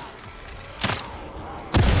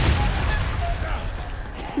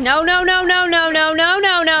 No, no, no, no, no, no, no,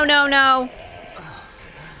 no, no, no, no.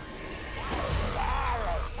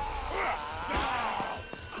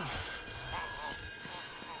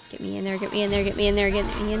 Get me in there, get me in there, get me in there, get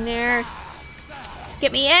me in there.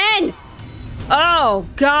 Get me in! Oh,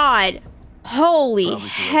 God. Holy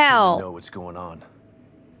hell. Know what's going on.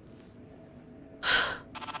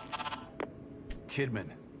 Kidman,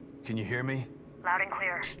 can you hear me? Loud and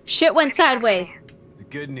clear. Shit went sideways. The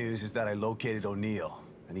good news is that I located O'Neill,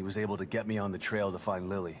 and he was able to get me on the trail to find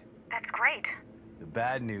Lily. That's great. The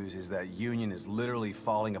bad news is that Union is literally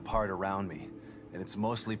falling apart around me, and it's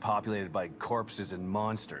mostly populated by corpses and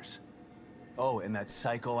monsters. Oh, and that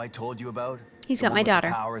psycho I told you about? He's The got one my with the daughter.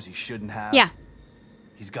 powers he shouldn't have? Yeah.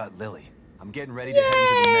 He's got Lily. I'm getting ready to head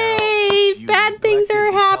into the Marrow, Yay! which you Bad things neglected are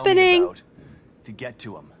to tell me happening. about, to get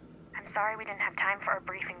to him. I'm sorry we didn't have time for a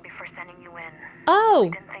briefing before sending you in. Oh. We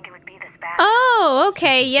didn't think it would be this bad. Oh,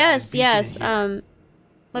 okay. Just Yes, as bad yes. as Beacon here.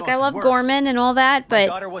 Look, No, I it's love worse. Gorman and all that, My but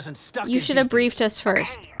daughter wasn't stuck you in should have Beacon. briefed us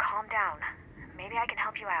first. Hey, calm down. Maybe I can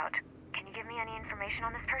help you out. Can you give me any information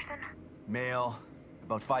on this person? Male,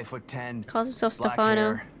 about 5'10". Calls himself black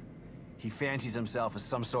Stefano. hair. He fancies himself as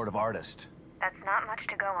some sort of artist. That's not much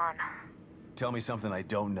to go on. Tell me something I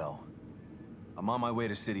don't know. I'm on my way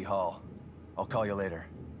to City Hall. I'll call you later.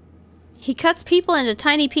 He cuts people into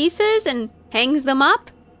tiny pieces and hangs them up?